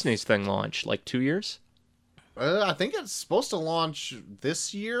is Disney's thing launch? Like 2 years? I think it's supposed to launch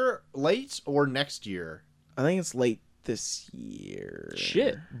this year, late, or next year. I think it's late this year.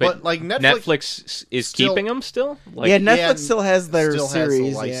 Shit. But like Netflix is still, keeping them still? Like, yeah, Netflix still has their still series.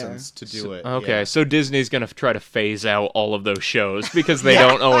 has the license to do it. Okay, so Disney's going to try to phase out all of those shows because they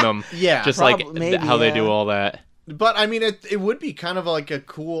don't own them. Yeah. Just maybe, how they do all that. But I mean, it would be kind of like a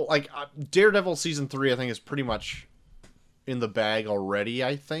cool, like Daredevil season 3. I think is pretty much in the bag already.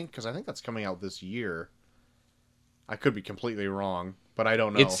 I think, because I think that's coming out this year. I could be completely wrong, but I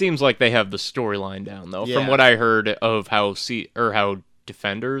don't know. It seems like they have the storyline down though. Yeah. From what I heard of how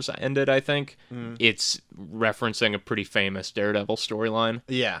Defenders ended, I think it's referencing a pretty famous Daredevil storyline.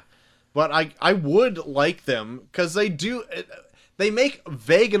 Yeah, but I would like them because they make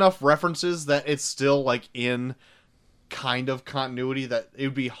vague enough references that it's still like in kind of continuity that it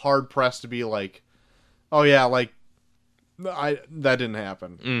would be hard pressed to be like, oh yeah, like that didn't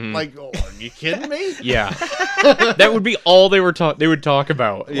happen. Like, oh, are you kidding me? Yeah, that would be all they would talk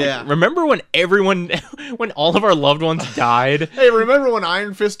about. Like, Yeah. remember when when all of our loved ones died? Hey, remember when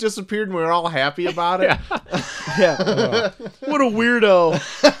Iron Fist disappeared and we were all happy about it? Yeah. What a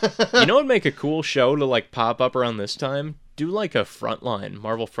weirdo. You know what would make a cool show to like pop up around this time? Do like a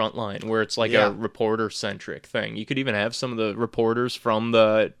Marvel Frontline, where it's like a reporter-centric thing. You could even have some of the reporters from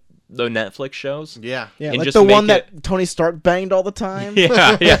the Netflix shows. Yeah. Yeah, And like just the make one it- that Tony Stark banged all the time.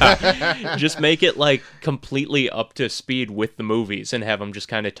 Yeah. Just make it like completely up to speed with the movies and have them just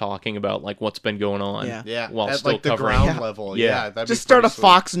kind of talking about like what's been going on. Yeah. Yeah, While at still like the covering. ground level. Yeah. Yeah, that'd Just be start a pretty sweet.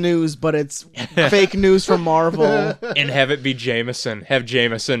 Fox News, but it's fake news from Marvel. And have it be Jameson. Have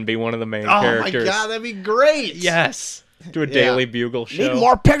Jameson be one of the main Oh characters. my god, that'd be great. Yes. Do a Daily Bugle show. Need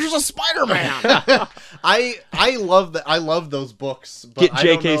more pictures of Spider-Man. I love that. I love those books. But Get I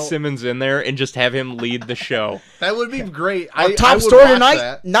don't J.K. know- Simmons in there and just have him lead the show. That would be great. Our I top would story watch tonight,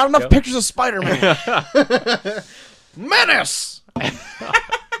 that. not enough pictures of Spider-Man. Menace.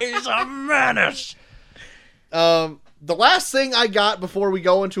 He's a menace. The last thing I got before we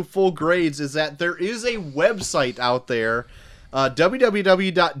go into full grades is that there is a website out there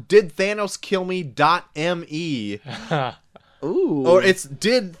www.didthanoskillme.me. Ooh. Or it's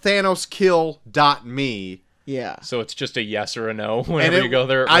didthanoskill.me. Yeah. So it's just a yes or a no whenever you go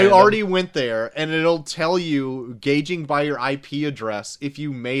there. at I random. already went there, and it'll tell you, gauging by your IP address, if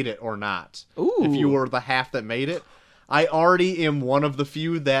you made it or not. Ooh. If you were the half that made it. I already am one of the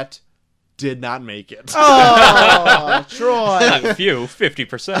few that did not make it. Oh, Troy. Not few,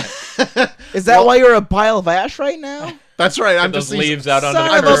 50%. Is that why you're a pile of ash right now? That's right. I'm Those just leaves out onto Son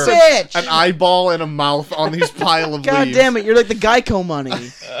the of a curb. bitch! an eyeball and a mouth on these pile of God leaves. damn it, you're like the Geico money.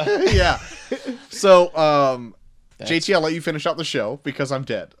 Yeah. So, JT, I'll let you finish out the show because I'm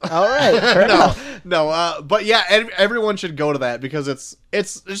dead. All right, fair enough. But yeah, everyone should go to that because it's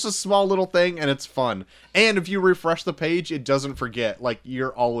just a small little thing and it's fun. And if you refresh the page, it doesn't forget. Like,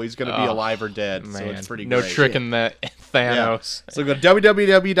 you're always going to be alive or dead. So Man, it's pretty no great. tricking that Thanos. So go to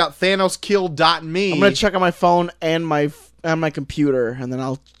www.thanoskill.me. I'm gonna check on my phone and my computer, and then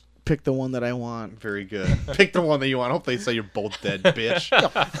I'll pick the one that I want. Very good. Pick the one that you want. I hope they say you're both dead, bitch.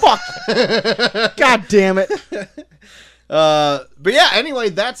 Fuck! God damn it! But yeah, anyway,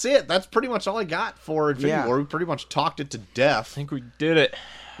 that's it. That's pretty much all I got for Infinity Yeah. War. We pretty much talked it to death. I think we did it.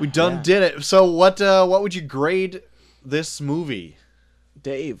 We did it. So what would you grade this movie?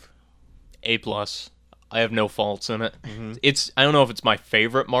 Dave. A+. I have no faults in it. I don't know if it's my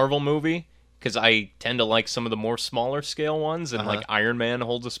favorite Marvel movie, because I tend to like some of the more smaller scale ones, and like Iron Man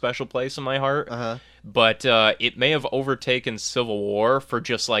holds a special place in my heart. But it may have overtaken Civil War for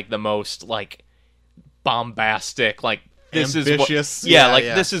just like the most like bombastic, like this Ambitious. is what, Yeah, like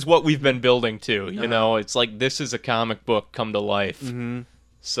yeah. this is what we've been building to. You know, it's like this is a comic book come to life.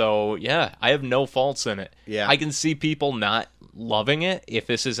 So yeah, I have no faults in it. Yeah. I can see people not loving it if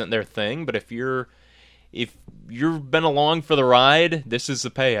this isn't their thing, but if you've been along for the ride, this is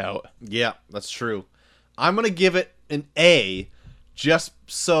the payout. Yeah, that's true. I'm going to give it an A just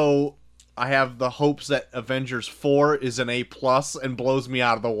so I have the hopes that Avengers 4 is an A+ and blows me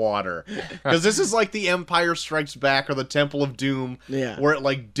out of the water. Because this is like the Empire Strikes Back or the Temple of Doom, where it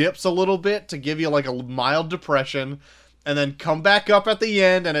like dips a little bit to give you like a mild depression and then come back up at the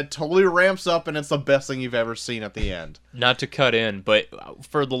end and it totally ramps up and it's the best thing you've ever seen at the end. Not to cut in, but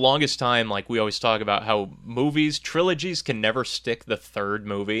for the longest time, like we always talk about how trilogies can never stick the third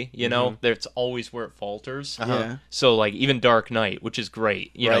movie, you know? That's always where it falters. Yeah. So like even Dark Knight, which is great,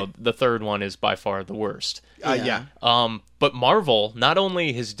 you know, the third one is by far the worst. Yeah. But Marvel not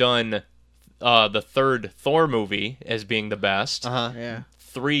only has done the third Thor movie as being the best, Yeah.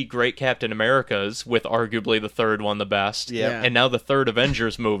 3 great Captain Americas, with arguably the third one the best, Yeah. and now the third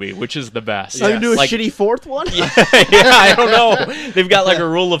Avengers movie, which is the best. So you do a Like- shitty fourth one? yeah, I don't know. They've got like a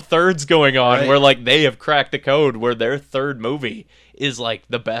rule of thirds going on Right. where like they have cracked the code where their third movie is like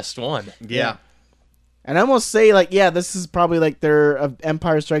the best one. Yeah. And I almost say, like, yeah, this is probably like their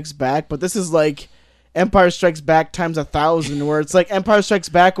Empire Strikes Back, but this is like Empire Strikes Back times 1,000, where it's like Empire Strikes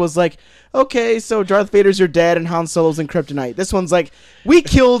Back was like, okay, so Darth Vader's your dad and Han Solo's in Kryptonite. This one's like, we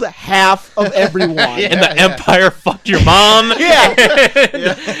killed half of everyone. And the Empire fucked your mom. Yeah.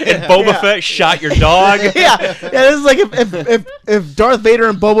 And Boba Fett shot your dog. Yeah, this is like if Darth Vader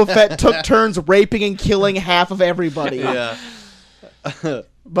and Boba Fett took turns raping and killing half of everybody. Yeah.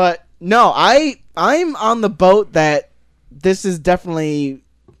 But no, I'm on the boat that this is definitely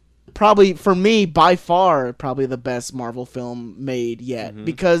probably, for me, by far, probably the best Marvel film made yet.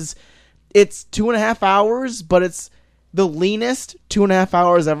 Because it's 2.5 hours, but it's the leanest 2.5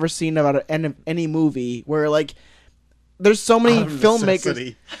 hours I've ever seen about any movie, where like there's so many filmmakers.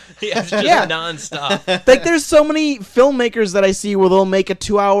 Necessity. Yeah, it's just Yeah. nonstop. Like there's so many filmmakers that I see where they'll make a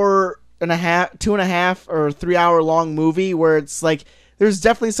 2.5 or 3 hour long movie where it's like there's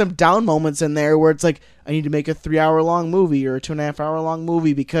definitely some down moments in there where it's like I need to make a 3 hour long movie or a 2.5 hour long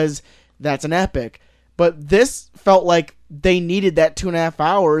movie because that's an epic. But this felt like they needed that 2.5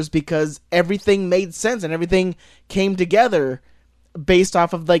 hours because everything made sense and everything came together based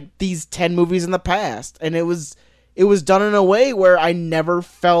off of like these 10 movies in the past, and it was done in a way where I never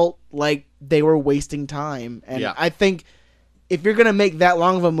felt like they were wasting time. And Yeah. I think if you're gonna make that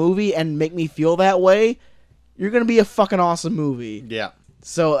long of a movie and make me feel that way, you're gonna be a fucking awesome movie. Yeah.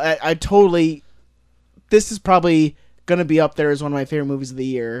 So I totally, this is probably gonna be up there as one of my favorite movies of the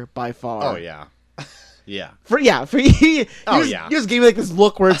year by far. Oh yeah. Yeah. For you, Oh, just, yeah. you just gave me like this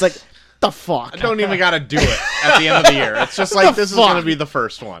look where it's like, the fuck, I don't even gotta do it at the end of the year. It's just like The this is fuck? gonna be the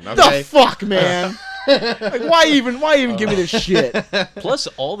first one. the Okay. fuck, man. Like, why even give me this shit? Plus,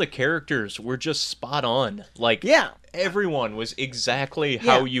 all the characters were just spot on. Like, Yeah. everyone was exactly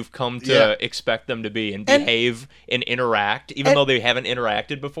how you've come to Yeah. expect them to be and behave and interact, even though they haven't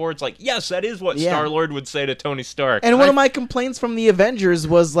interacted before. It's like, yes, that is what Yeah. Star-Lord would say to Tony Stark. And one of my complaints from the Avengers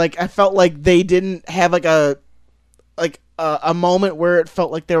was like I felt like they didn't have like a moment where it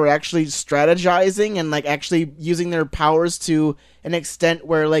felt like they were actually strategizing and like actually using their powers to an extent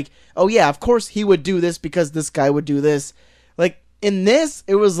where like, oh yeah, of course he would do this because this guy would do this. Like in this,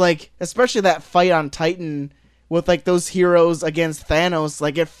 it was like, especially that fight on Titan with like those heroes against Thanos,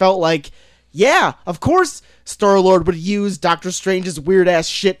 like it felt like, yeah, of course Star-Lord would use Doctor Strange's weird ass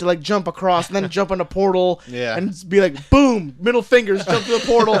shit to like jump across and then jump in a portal and be like, boom, middle fingers, jump to the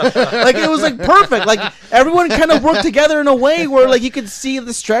portal. Like it was like perfect. Like everyone kind of worked together in a way where like you could see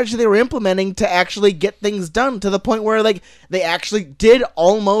the strategy they were implementing to actually get things done to the point where like they actually did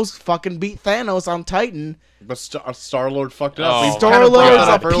almost fucking beat Thanos on Titan. But Star-Lord fucked it up. Oh, We kinda Star-Lord's brought that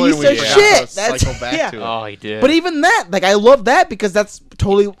a up earlier. piece We of forgot shit. to That's- cycle back yeah. to it. Oh, he did. But even that, like I love that because that's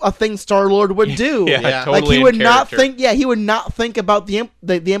totally a thing Star-Lord would do. Yeah, Yeah. totally Like he in would not character. think, he would not think about the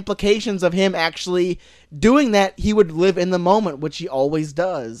implications of him actually doing that. He would live in the moment, which he always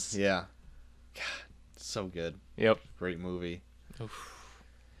does. Yeah. God, so good. Yep. Great movie.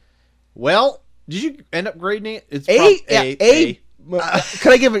 Well, did you end up grading it? It's A.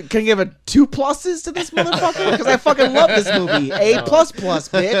 Can I give it 2 pluses to this motherfucker? Because I fucking love this movie. A++,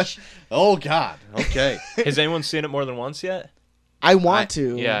 bitch. Oh God. Okay. Has anyone seen it more than once yet? I want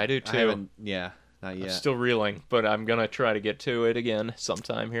to. Yeah, I do I too. haven't. Yeah. Not yet. Still reeling, but I'm gonna try to get to it again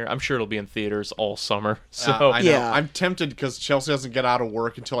sometime here. I'm sure it'll be in theaters all summer. So I know. Yeah. I'm tempted because Chelsea doesn't get out of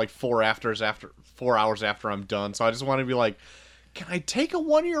work until like 4 hours after I'm done. So I just want to be like, can I take a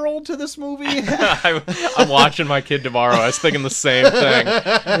 1-year-old to this movie? I'm watching my kid tomorrow. I was thinking the same thing.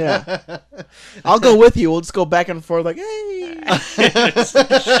 Yeah. I'll go with you. We'll just go back and forth like, hey. just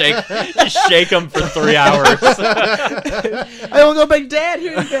shake them for 3 hours. I won't go back, Dad.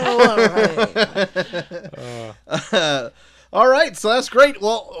 Here you go. All right. All right, so that's great.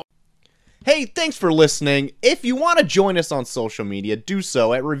 Well, hey, thanks for listening. If you want to join us on social media, do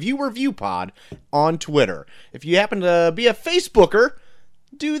so at Review Pod on Twitter. If you happen to be a Facebooker,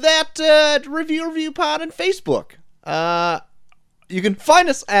 do that Review Pod on Facebook. You can find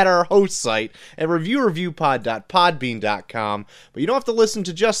us at our host site at reviewreviewpod.podbean.com, but you don't have to listen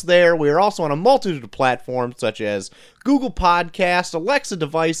to just there. We are also on a multitude of platforms such as Google Podcasts, Alexa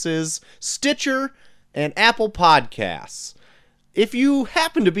devices, Stitcher, and Apple Podcasts. If you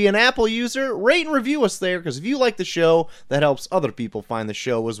happen to be an Apple user, rate and review us there, because if you like the show, that helps other people find the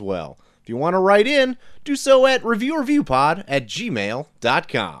show as well. If you want to write in, do so at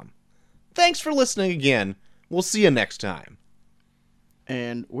reviewreviewpod@gmail.com. Thanks for listening again. We'll see you next time.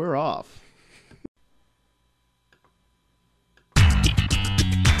 And we're off.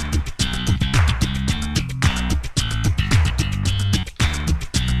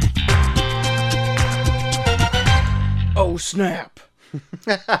 Oh, snap.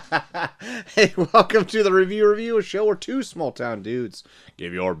 Hey, welcome to the Review, a show where two small-town dudes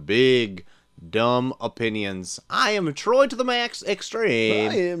give your big, dumb opinions. I am Troy to the Max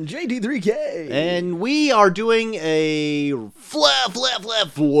Extreme. I am JD3K. And we are doing a flashback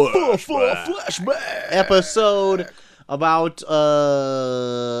episode about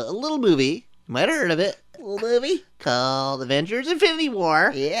a little movie. You might have heard of it. A little movie called Avengers Infinity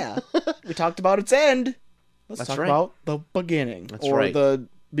War. Yeah. We talked about its end. Let's That's talk right. about the beginning. That's or right. the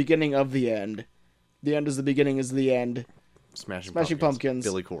beginning of the end. The end is the beginning is the end. Smashing Pumpkins.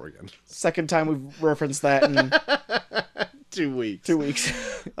 Billy Corrigan. Second time we've referenced that in 2 weeks. 2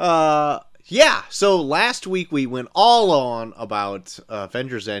 weeks. Yeah, so last week we went all on about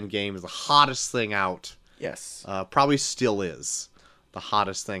Avengers Endgame is the hottest thing out. Yes. Probably still is the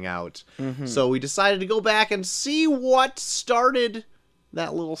hottest thing out. So we decided to go back and see what started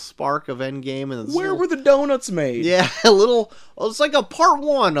that little spark of Endgame. And Where were the donuts made? Yeah, a little. Well, it's like a part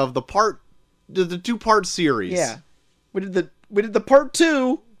one of the 2-part series. Yeah. We did the part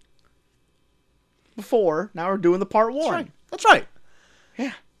 2 before. Now we're doing the part 1. That's right.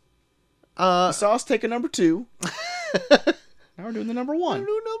 Yeah. You saw us take a number 2. Now we're doing the number 1.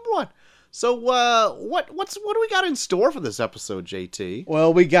 New number 1. So what do we got in store for this episode, JT?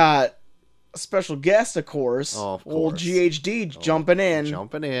 Well, we got a special guest, of course. Oh, of Old course. GHD jumping in.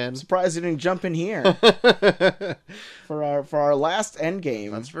 Jumping in. Surprised he didn't jump in here for our last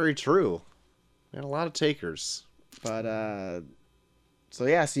Endgame. That's very true. We had a lot of takers. But so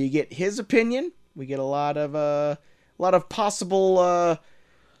you get his opinion. We get a lot of possible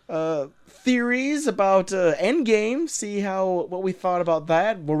theories about Endgame. See what we thought about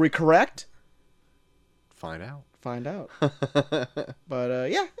that. Were we correct? Find out. Find out.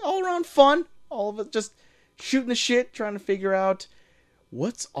 But yeah, all around fun. All of it just shooting the shit, trying to figure out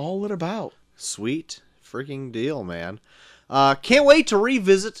what's all it about. Sweet freaking deal, man. Can't wait to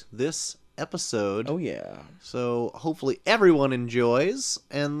revisit this episode. Oh yeah. So hopefully everyone enjoys,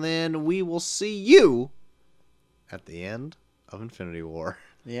 and then we will see you at the end of Infinity War.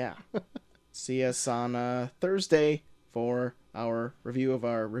 Yeah. See us on Thursday for our review of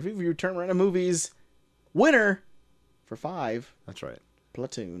our review turn around movies. Winner for 5. That's right.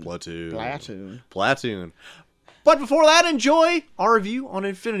 Platoon. Platoon. But before that, enjoy our review on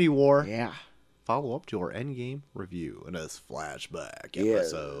Infinity War. Yeah. Follow up to our Endgame review in this flashback Yeah.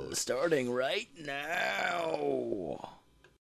 episode. Starting right now.